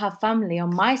may not have family.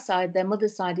 On my side, their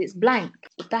mother's side, it's blank,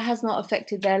 but that has not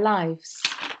affected their lives.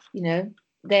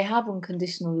 They have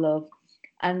unconditional love,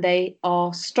 and they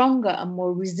are stronger and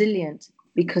more resilient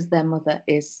because their mother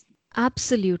is.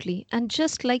 Absolutely. And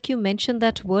just like you mentioned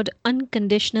that word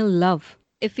unconditional love,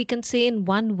 if we can say in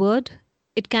one word,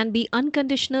 it can be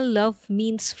unconditional love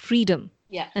means freedom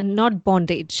Yeah. and not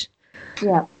bondage.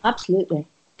 Yeah, absolutely.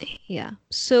 Yeah.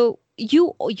 So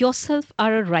you yourself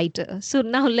are a writer. So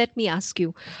now let me ask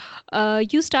you.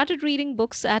 You started reading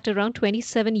books at around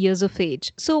 27 years of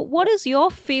age. So what is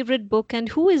your favorite book and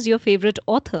who is your favorite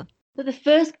author? So the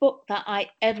first book that I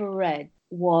ever read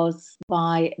was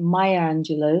by Maya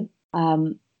Angelou,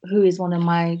 who is one of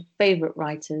my favorite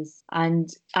writers. And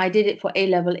I did it for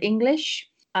A-level English.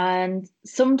 And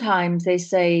sometimes they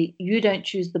say, you don't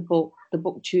choose the book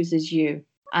chooses you.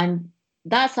 And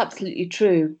that's absolutely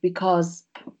true, because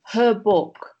her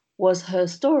book was her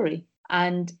story.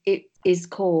 And it is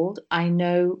called I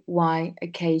Know Why a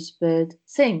Caged Bird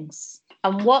Sings.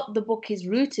 And what the book is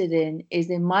rooted in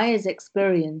Maya's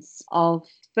experience of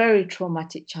very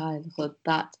traumatic childhood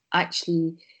that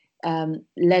actually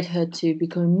led her to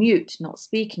become mute, not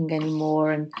speaking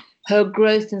anymore, and her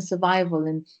growth and survival.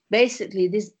 And basically,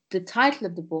 the title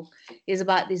of the book is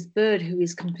about this bird who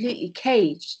is completely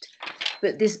caged,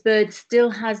 but this bird still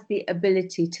has the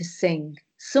ability to sing.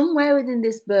 Somewhere within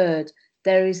this bird,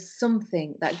 there is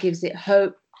something that gives it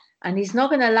hope, and he's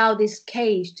not going to allow this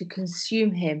cage to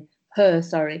consume her.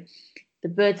 The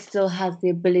bird still has the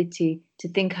ability to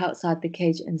think outside the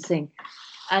cage and sing.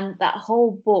 And that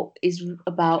whole book is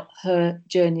about her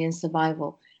journey and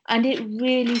survival. And it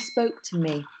really spoke to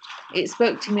me. It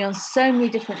spoke to me on so many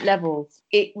different levels.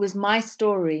 It was my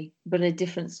story, but a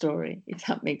different story, if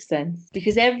that makes sense.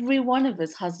 Because every one of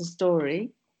us has a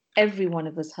story. Every one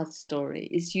of us has a story.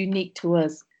 It's unique to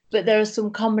us. But there are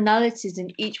some commonalities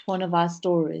in each one of our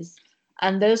stories.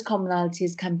 And those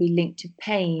commonalities can be linked to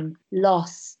pain,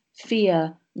 loss,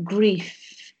 fear,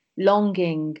 grief,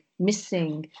 longing,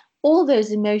 missing, all those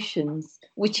emotions,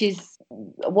 which is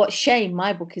what Shame,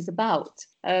 my book, is about.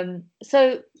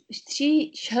 So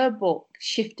her book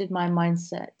shifted my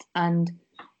mindset. And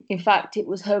in fact, it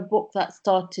was her book that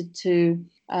started to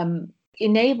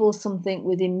enable something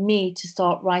within me to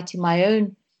start writing my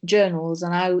own journals.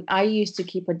 And I used to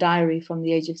keep a diary from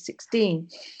the age of 16.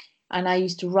 And I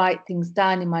used to write things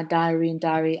down in my diary.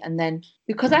 And then,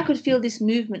 because I could feel this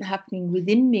movement happening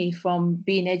within me from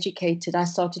being educated, I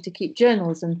started to keep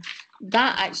journals. And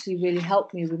that actually really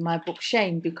helped me with my book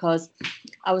Shame, because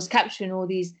I was capturing all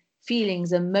these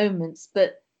feelings and moments.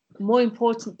 But more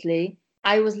importantly,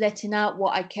 I was letting out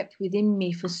what I kept within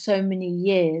me for so many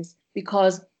years.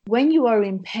 Because when you are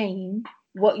in pain,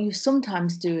 what you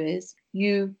sometimes do is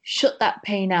you shut that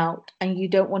pain out and you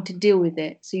don't want to deal with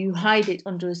it. So you hide it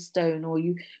under a stone, or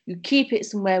you keep it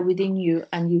somewhere within you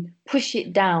and you push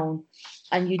it down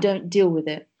and you don't deal with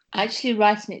it. Actually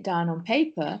writing it down on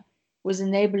paper was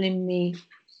enabling me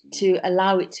to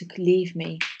allow it to leave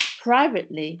me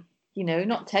privately,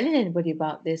 not telling anybody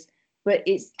about this, but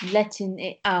it's letting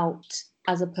it out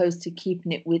as opposed to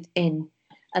keeping it within.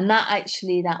 And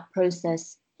that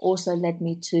process also led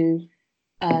me to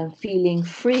feeling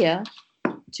freer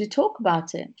to talk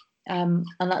about it. And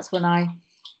that's when I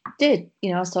did,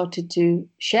 I started to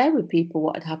share with people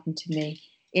what had happened to me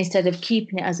instead of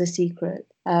keeping it as a secret.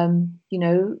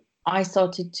 I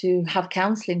started to have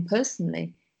counseling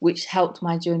personally, which helped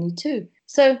my journey too.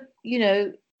 So,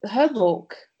 her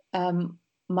book,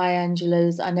 Maya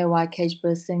Angelou's I Know Why Caged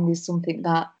Birds Sing, is something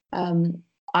that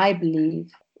I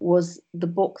believe was the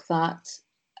book that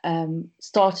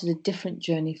started a different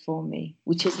journey for me,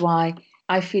 which is why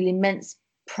I feel immense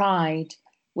pride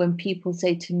when people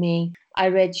say to me, I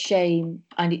read Shame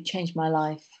and it changed my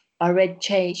life. I read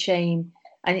Shame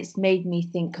and it's made me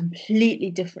think completely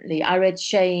differently. I read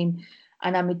Shame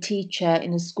and I'm a teacher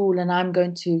in a school and I'm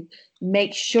going to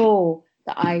make sure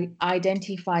that I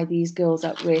identify these girls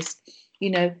at risk.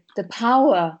 The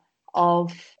power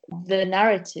of the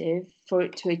narrative for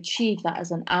it to achieve that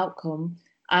as an outcome,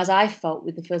 as I felt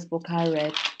with the first book I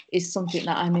read, is something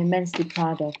that I'm immensely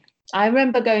proud of. I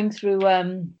remember going through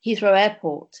Heathrow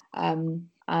Airport,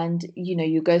 and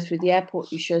you go through the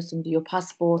airport, you show somebody your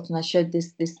passport, and I showed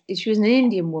this. She was an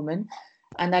Indian woman,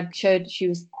 and she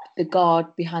was the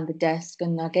guard behind the desk,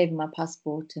 and I gave her my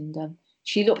passport, and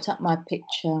she looked at my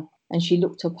picture, and she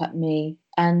looked up at me,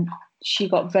 and she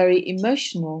got very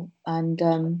emotional, and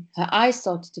her eyes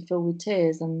started to fill with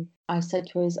tears, and I said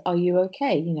to her, "Are you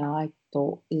okay?"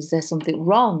 thought, is there something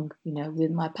wrong,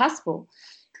 with my passport?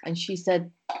 And she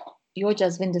said, "You're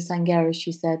Jasvinder Sangera."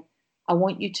 She said, "I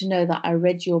want you to know that I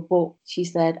read your book." She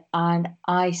said, "and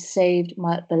I saved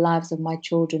the lives of my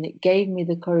children. It gave me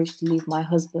the courage to leave my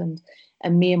husband,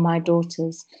 and me and my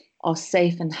daughters are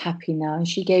safe and happy now." And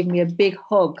she gave me a big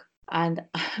hug. And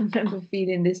I remember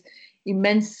feeling this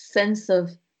immense sense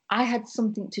of I had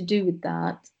something to do with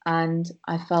that. And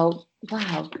I felt,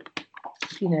 wow,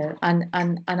 and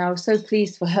I was so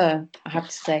pleased for her, I have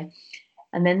to say.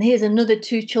 And then here's another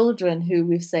 2 children who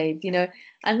we've saved,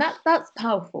 and that's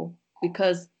powerful,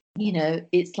 because,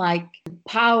 it's like the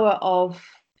power of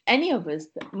any of us.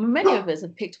 Many of us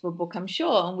have picked up a book, I'm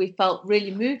sure, and we felt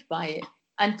really moved by it.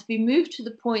 And to be moved to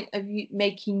the point of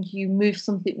making you move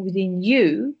something within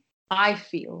you, I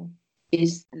feel,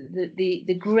 is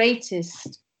the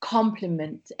greatest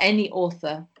compliment any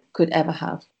author could ever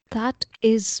have. That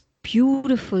is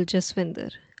beautiful,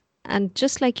 Jasvinder. And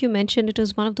just like you mentioned, it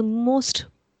is one of the most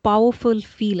powerful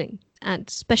feeling. And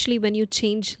especially when you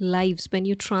change lives, when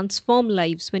you transform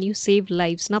lives, when you save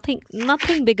lives,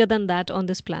 nothing bigger than that on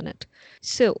this planet.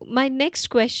 So my next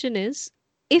question is,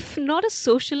 if not a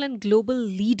social and global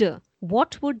leader,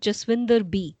 what would Jasvinder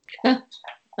be?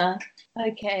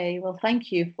 Okay, well,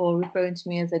 thank you for referring to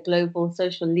me as a global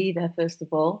social leader, first of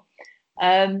all.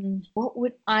 What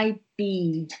would I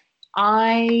be?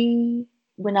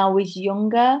 When I was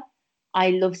younger, I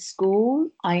loved school.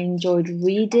 I enjoyed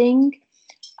reading.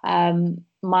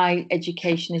 My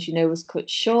education, as you know, was cut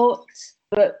short.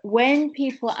 But when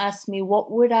people ask me,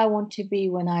 what would I want to be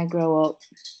when I grow up?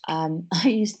 I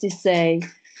used to say,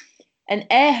 an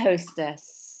air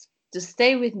hostess. To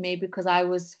stay with me, because I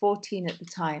was 14 at the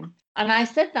time. And I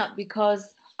said that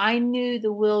because I knew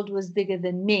the world was bigger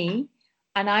than me.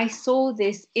 And I saw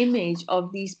this image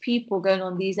of these people going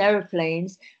on these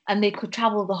aeroplanes, and they could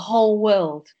travel the whole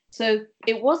world. So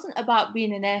it wasn't about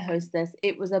being an air hostess.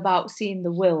 It was about seeing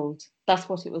the world. That's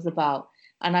what it was about.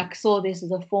 And I saw this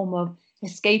as a form of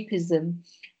escapism.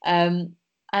 And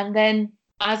then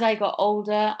as I got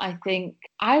older, I think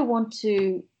I want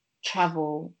to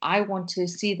travel. I want to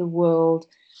see the world.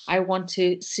 I want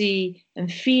to see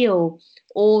and feel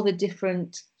all the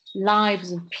different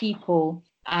lives of people.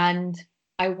 And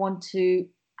I want to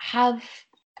have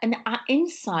an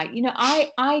insight.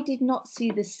 I did not see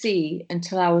the sea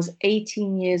until I was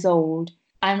 18 years old.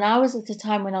 And I was at a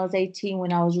time when I was 18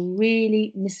 when I was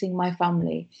really missing my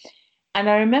family. And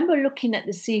I remember looking at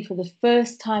the sea for the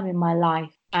first time in my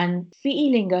life and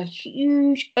feeling a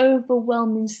huge,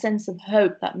 overwhelming sense of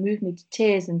hope that moved me to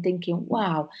tears, and thinking,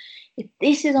 wow, if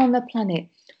this is on the planet,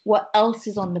 what else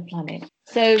is on the planet?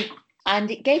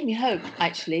 And it gave me hope,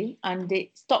 actually, and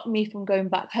it stopped me from going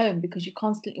back home, because you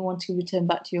constantly want to return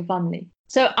back to your family.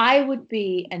 So I would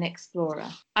be an explorer.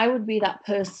 I would be that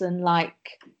person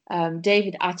like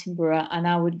David Attenborough, and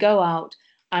I would go out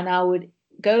and I would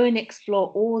go and explore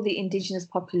all the indigenous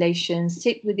populations,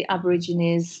 sit with the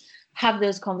Aborigines, have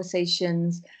those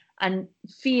conversations, and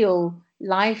feel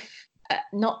life,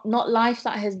 not life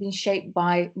that has been shaped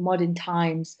by modern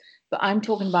times, but I'm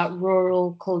talking about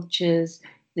rural cultures,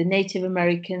 the Native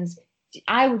Americans.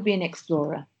 I would be an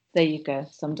explorer. There you go,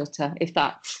 Samdutta, if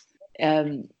that's,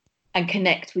 and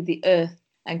connect with the earth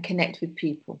and connect with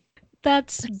people.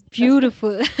 That's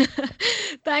beautiful.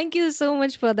 Thank you so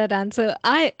much for that answer.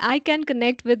 I can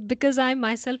connect with, because I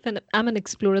myself am an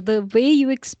explorer. The way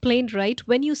you explained, right?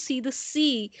 When you see the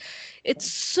sea,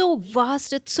 it's so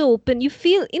vast, it's so open. You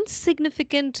feel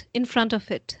insignificant in front of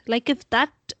it. Like, if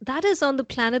that is on the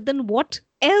planet, then what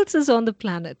else is on the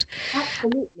planet?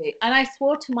 Absolutely. And I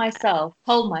swore to myself,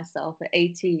 told myself at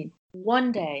 18,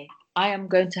 one day I am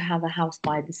going to have a house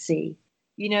by the sea.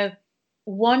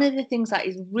 One of the things that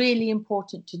is really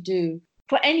important to do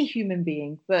for any human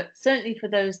being, but certainly for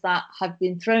those that have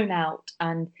been thrown out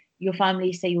and your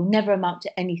family say you'll never amount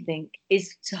to anything,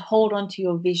 is to hold on to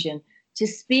your vision, to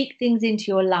speak things into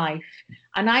your life.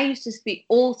 And I used to speak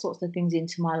all sorts of things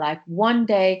into my life. One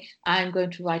day I'm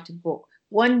going to write a book.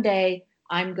 One day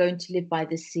I'm going to live by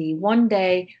the sea. One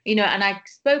day, and I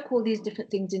spoke all these different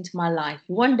things into my life.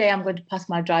 One day I'm going to pass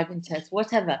my driving test,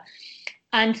 whatever.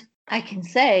 And I can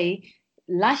say,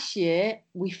 last year,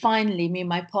 me and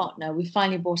my partner, we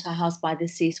finally bought our house by the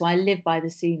sea. So I live by the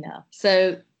sea now.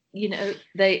 So,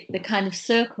 the kind of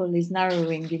circle is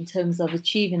narrowing in terms of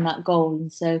achieving that goal.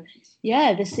 And so,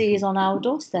 yeah, the sea is on our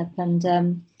doorstep,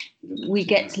 and we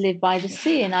get to live by the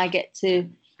sea, and I get to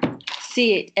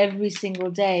see it every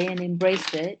single day and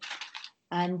embrace it,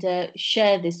 and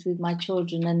share this with my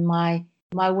children and my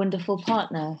wonderful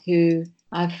partner, who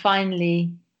I've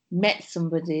finally met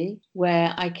somebody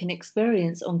where I can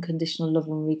experience unconditional love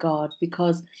and regard.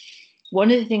 Because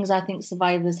one of the things I think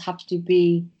survivors have to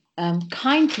be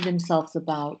kind to themselves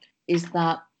about is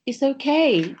that it's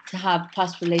okay to have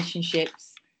past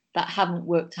relationships that haven't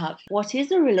worked out. What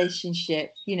is a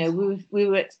relationship? You know, we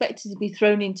were expected to be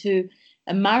thrown into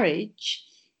a marriage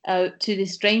to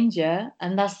this stranger,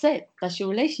 and that's it. That's your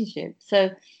relationship. So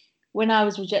when I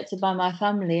was rejected by my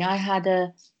family, I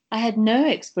had no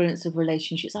experience of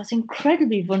relationships. I was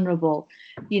incredibly vulnerable,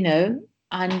 you know,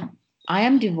 and I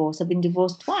am divorced. I've been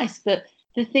divorced twice. But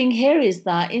the thing here is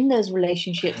that in those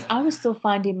relationships, I was still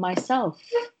finding myself.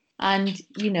 And,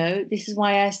 you know, this is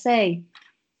why I say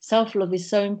self-love is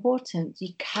so important.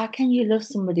 How can you love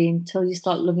somebody until you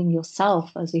start loving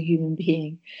yourself as a human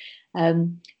being?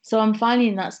 So I'm finally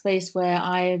in that space where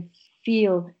I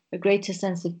feel a greater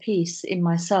sense of peace in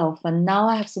myself. And now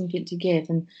I have something to give.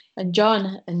 And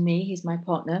John and me, he's my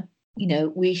partner, you know,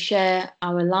 we share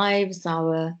our lives,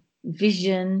 our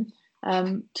vision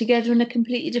together in a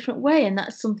completely different way. And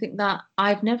that's something that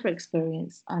I've never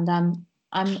experienced. And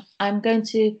I'm going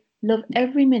to love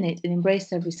every minute and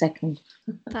embrace every second.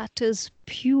 That is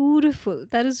beautiful.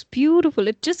 That is beautiful.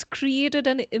 It just created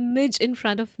an image in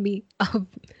front of me, a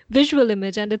visual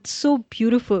image, and it's so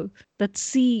beautiful. That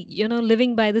sea, you know,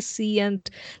 living by the sea and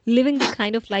living the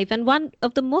kind of life. And one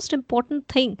of the most important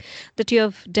thing that you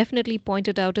have definitely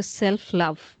pointed out is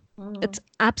self-love. It's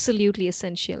absolutely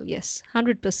essential. Yes,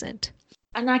 100%.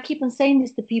 And I keep on saying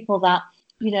this to people that,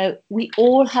 you know, we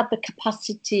all have the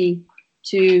capacity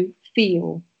to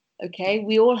feel. Okay,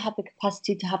 we all have the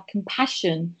capacity to have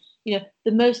compassion. You know,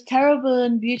 the most terrible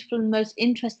and beautiful and most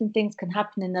interesting things can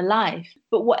happen in a life,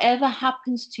 but whatever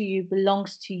happens to you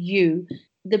belongs to you.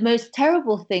 The most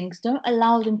terrible things, don't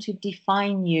allow them to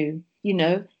define you. You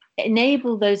know,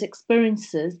 enable those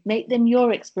experiences, make them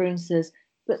your experiences,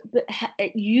 but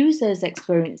use those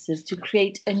experiences to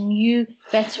create a new,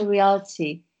 better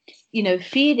reality. You know,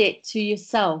 feed it to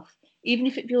yourself. Even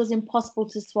if it feels impossible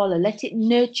to swallow, let it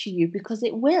nurture you, because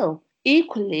it will.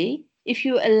 Equally, if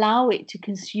you allow it to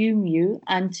consume you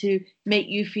and to make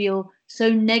you feel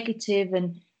so negative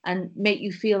and make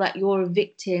you feel that you're a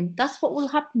victim, that's what will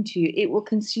happen to you. It will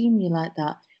consume you like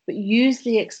that. But use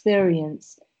the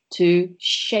experience to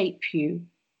shape you.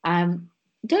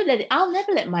 Don't let it, I'll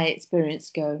never let my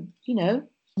experience go. You know,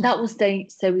 that will stay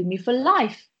with me for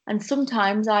life. And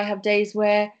sometimes I have days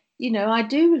where, you know, I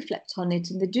do reflect on it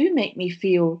and they do make me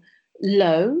feel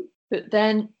low, but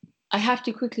then I have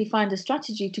to quickly find a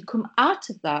strategy to come out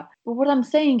of that. But what I'm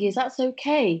saying is that's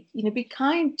okay. You know, be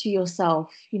kind to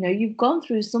yourself. You know, you've gone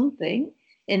through something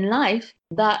in life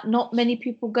that not many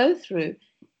people go through.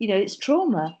 You know, it's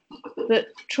trauma, but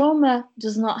trauma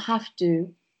does not have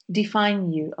to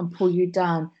define you and pull you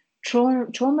down.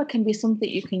 Trauma can be something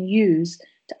you can use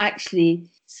to actually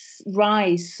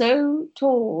rise so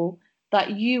tall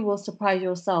that you will surprise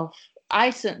yourself.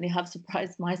 I certainly have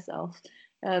surprised myself.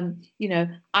 You know,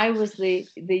 I was the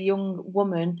young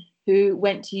woman who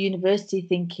went to university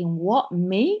thinking, what,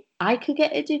 me? I could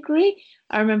get a degree?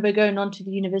 I remember going onto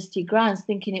the university grounds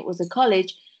thinking it was a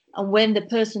college. And when the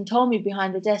person told me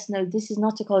behind the desk, no, this is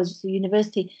not a college, it's a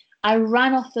university, I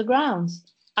ran off the grounds.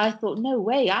 I thought, no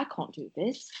way, I can't do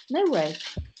this. No way.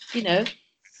 You know,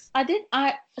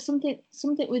 something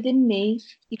within me,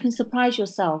 you can surprise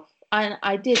yourself. And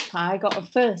I did. I got a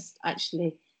first,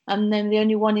 actually. And then the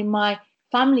only one in my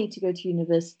family to go to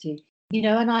university, you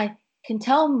know, and I can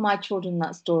tell my children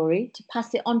that story to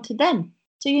pass it on to them.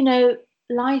 So, you know,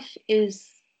 life is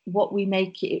what we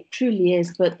make it. It truly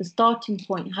is. But the starting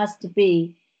point has to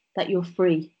be that you're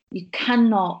free.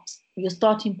 Your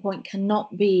starting point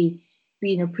cannot be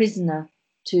being a prisoner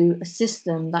to a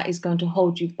system that is going to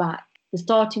hold you back. The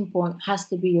starting point has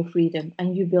to be your freedom,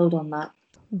 and you build on that.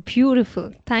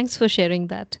 Beautiful. Thanks for sharing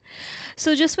that.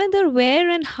 So, Jasvinder, where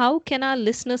and how can our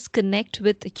listeners connect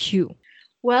with you?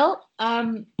 Well,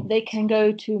 they can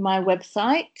go to my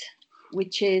website,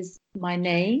 which is my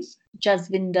name,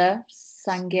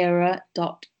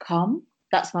 jasvindersangera.com.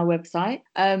 That's my website.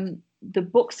 The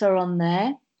books are on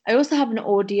there. I also have an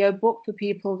audio book for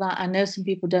people that I know some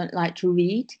people don't like to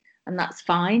read, and that's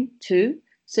fine too.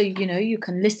 So, you know, you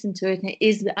can listen to it, and it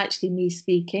is actually me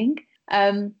speaking.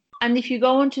 And if you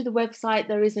go onto the website,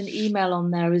 there is an email on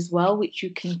there as well, which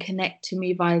you can connect to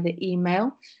me via the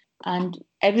email, and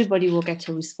everybody will get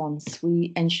a response.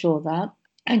 We ensure that.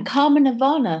 And Karma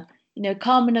Nirvana, you know,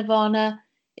 Karma Nirvana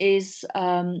is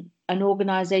an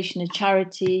organization, a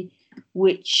charity,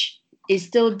 which is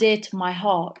still dear to my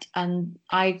heart, and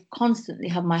I constantly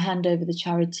have my hand over the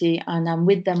charity, and I'm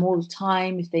with them all the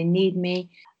time if they need me.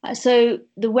 So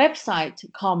the website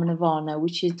Karma Nirvana,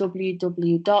 which is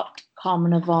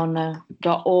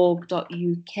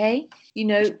www.karmanirvana.org.uk,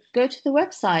 go to the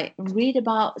website and read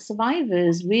about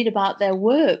survivors, read about their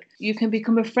work. You can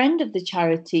become a friend of the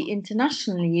charity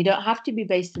internationally. You don't have to be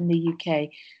based in the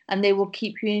UK, and they will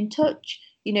keep you in touch.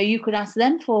 You could ask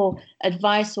them for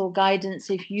advice or guidance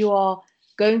if you are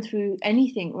going through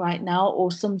anything right now,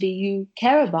 or somebody you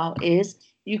care about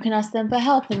you can ask them for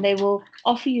help, and they will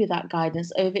offer you that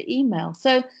guidance over email.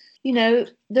 So,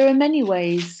 there are many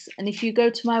ways. And if you go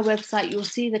to my website, you'll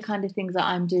see the kind of things that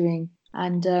I'm doing,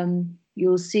 and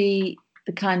you'll see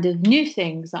the kind of new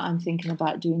things that I'm thinking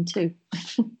about doing too.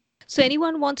 So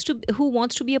anyone who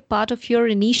wants to be a part of your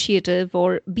initiative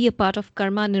or be a part of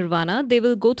Karma Nirvana, they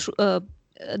will go through.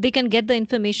 They can get the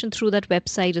information through that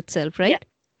website itself, right?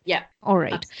 Yeah. All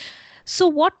right. Absolutely. So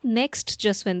what next,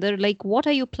 Jasvinder? Like, what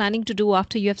are you planning to do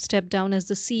after you have stepped down as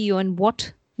the CEO, and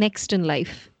what next in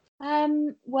life?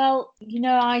 Well,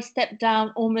 I stepped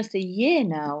down almost a year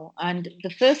now, and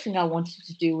the first thing I wanted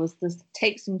to do was just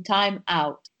take some time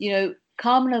out.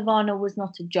 Karma Nirvana was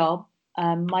not a job.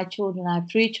 My children, I have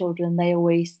 3 children, they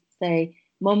always say,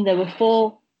 Mum, there were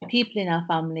 4 people in our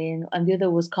family, and the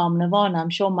other was Karma Nirvana. I'm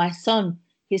sure my son,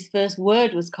 his first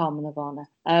word was Karma Nirvana.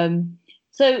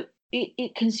 So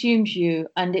it consumes you,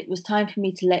 and it was time for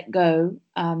me to let go.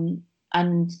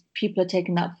 And people are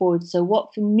taking that forward. So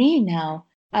what for me now?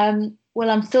 Well,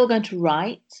 I'm still going to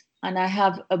write, and I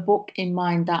have a book in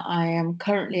mind that I am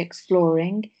currently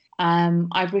exploring.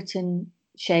 I've written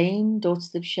Shame,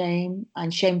 Daughters of Shame,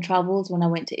 and Shame Travels when I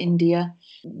went to India.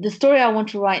 The story I want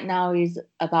to write now is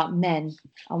about men.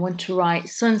 I want to write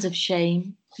Sons of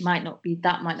Shame. Might not be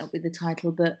the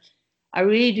title, but I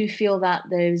really do feel that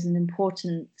there is an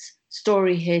important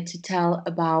story here to tell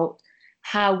about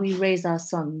how we raise our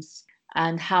sons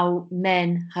and how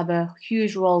men have a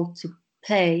huge role to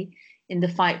play in the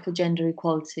fight for gender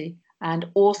equality, and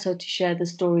also to share the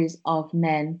stories of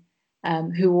men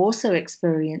who also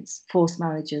experience forced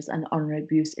marriages and honor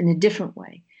abuse in a different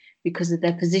way because of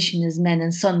their position as men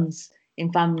and sons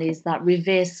in families that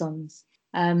revere sons.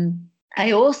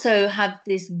 I also have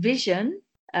this vision,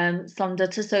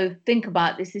 Sondata, so think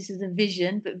about this. This is a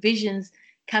vision, but visions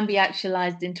can be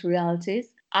actualized into realities.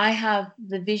 I have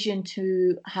the vision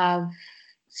to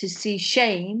see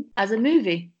Shame as a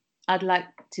movie. I'd like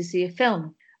to see a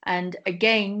film. And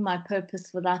again, my purpose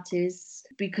for that is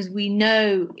because we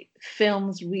know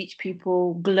films reach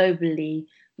people globally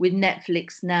with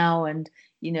Netflix now and,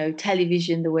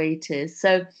 television the way it is.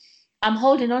 So I'm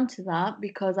holding on to that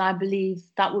because I believe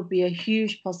that would be a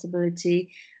huge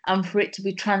possibility, and for it to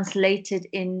be translated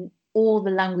in all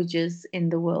the languages in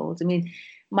the world. I mean,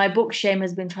 my book Shame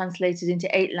has been translated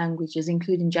into 8 languages,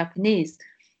 including Japanese.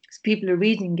 So people are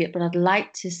reading it, but I'd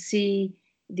like to see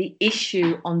the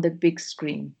issue on the big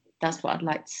screen. That's what I'd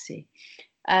like to see.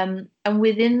 And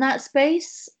within that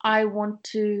space, I want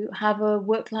to have a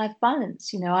work-life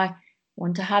balance. I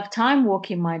want to have time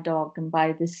walking my dog and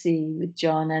by the sea with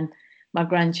John and my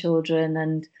grandchildren,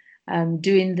 and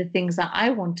doing the things that I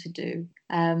want to do.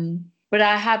 But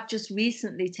I have just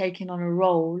recently taken on a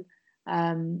role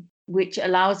which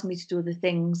allows me to do other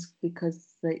things because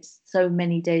it's so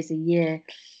many days a year.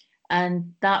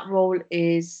 And that role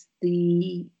is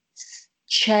the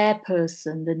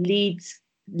chairperson. The Leeds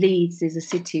is a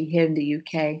city here in the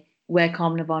UK where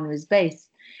Karma Nirvana is based.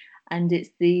 And it's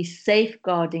the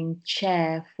safeguarding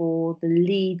chair for the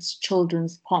Leeds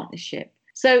Children's Partnership.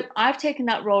 So I've taken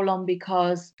that role on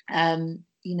because,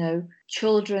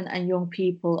 children and young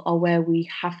people are where we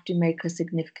have to make a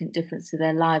significant difference to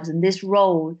their lives. And this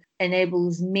role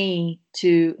enables me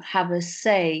to have a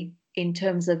say in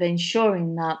terms of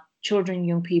ensuring that children and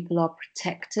young people are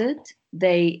protected.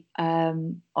 They are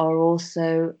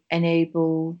also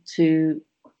enabled to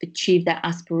achieve their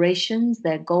aspirations,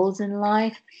 their goals in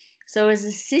life. So as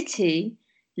a city,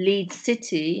 Leeds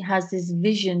City has this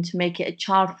vision to make it a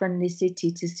child-friendly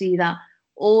city, to see that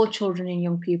all children and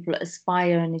young people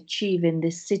aspire and achieve in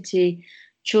this city.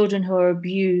 Children who are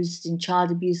abused in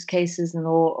child abuse cases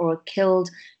or are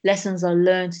killed, lessons are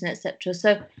learned, and etc.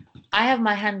 So I have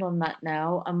my hand on that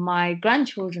now, and my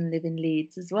grandchildren live in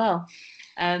Leeds as well.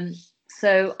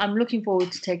 So I'm looking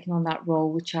forward to taking on that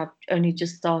role, which I've only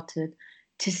just started,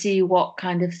 to see what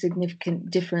kind of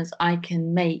significant difference I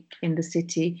can make in the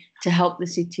city to help the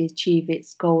city achieve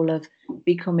its goal of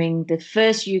becoming the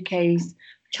first UK's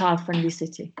child-friendly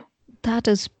city. That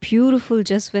is beautiful,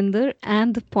 Jasvinder.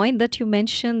 And the point that you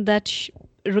mentioned that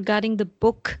regarding the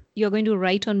book you're going to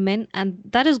write on men, and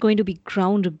that is going to be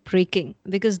groundbreaking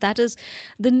because that is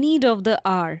the need of the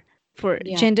hour for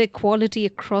Yeah. gender equality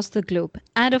across the globe.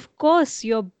 And of course,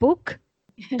 your book,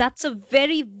 that's a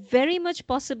very, very much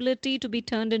possibility to be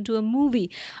turned into a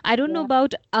movie. I don't know Yeah.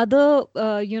 about other,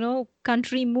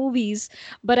 country movies,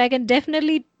 but I can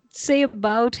definitely say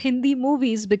about Hindi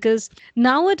movies because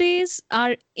nowadays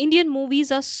our Indian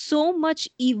movies are so much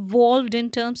evolved in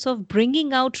terms of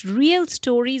bringing out real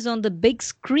stories on the big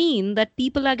screen that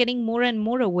people are getting more and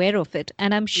more aware of it.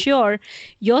 And I'm sure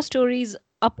your story is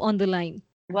up on the line.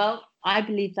 Well, I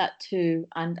believe that too.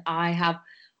 And I have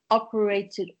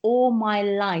operated all my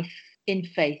life in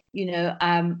faith.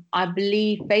 I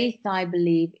believe I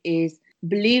believe is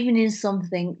believing in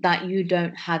something that you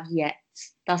don't have yet.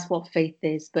 That's what faith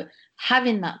is. But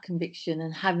having that conviction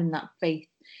and having that faith,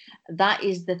 that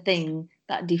is the thing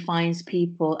that defines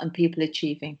people and people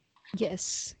achieving.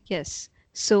 Yes, yes.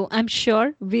 So I'm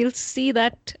sure we'll see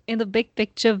that in the big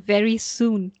picture very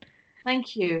soon.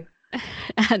 Thank you.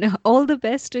 And all the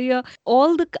best to your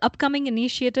all the upcoming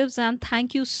initiatives, and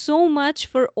thank you so much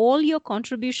for all your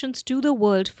contributions to the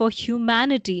world for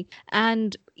humanity.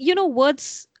 And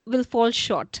words will fall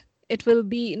short. It will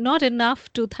be not enough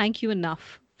to thank you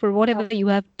enough for whatever you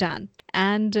have done.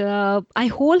 And I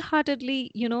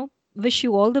wholeheartedly wish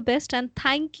you all the best, and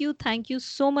thank you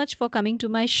so much for coming to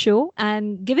my show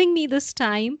and giving me this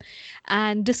time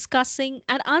and discussing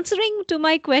and answering to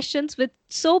my questions with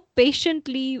so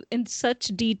patiently in such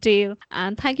detail.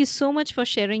 And thank you so much for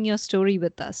sharing your story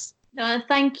with us.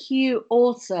 Thank you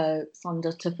also,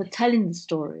 Sondata, for telling the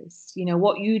stories.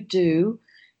 What you do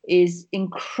is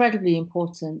incredibly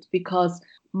important because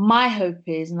my hope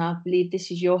is, and I believe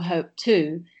this is your hope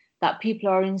too, that people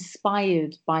are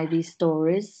inspired by these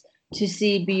stories to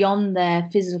see beyond their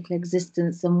physical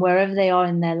existence and wherever they are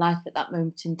in their life at that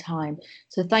moment in time.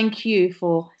 So thank you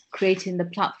for creating the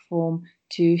platform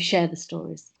to share the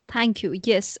stories. Thank you.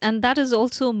 Yes, and that is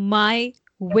also my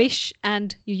wish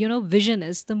and vision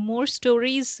is the more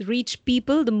stories reach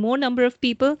people, the more number of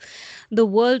people, the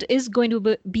world is going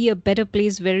to be a better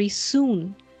place very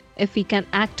soon if we can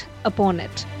act upon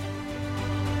it.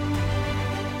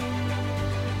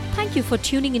 Thank you for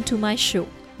tuning into my show.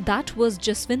 That was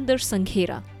Jasvinder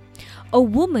Sanghera, a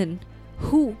woman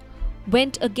who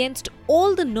went against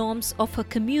all the norms of her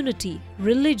community,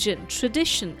 religion,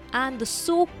 tradition, and the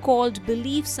so-called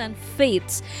beliefs and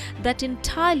faiths that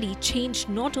entirely changed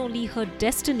not only her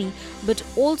destiny but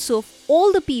also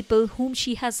all the people whom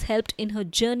she has helped in her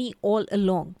journey all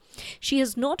along. She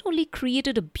has not only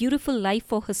created a beautiful life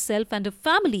for herself and her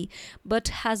family, but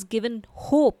has given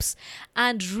hopes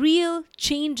and real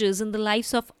changes in the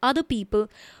lives of other people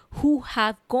who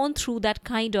have gone through that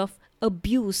kind of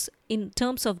abuse in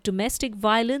terms of domestic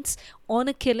violence,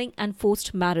 honor killing, and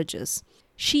forced marriages.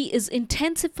 She is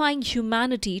intensifying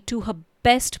humanity to her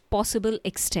best possible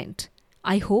extent.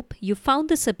 I hope you found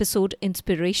this episode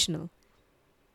inspirational.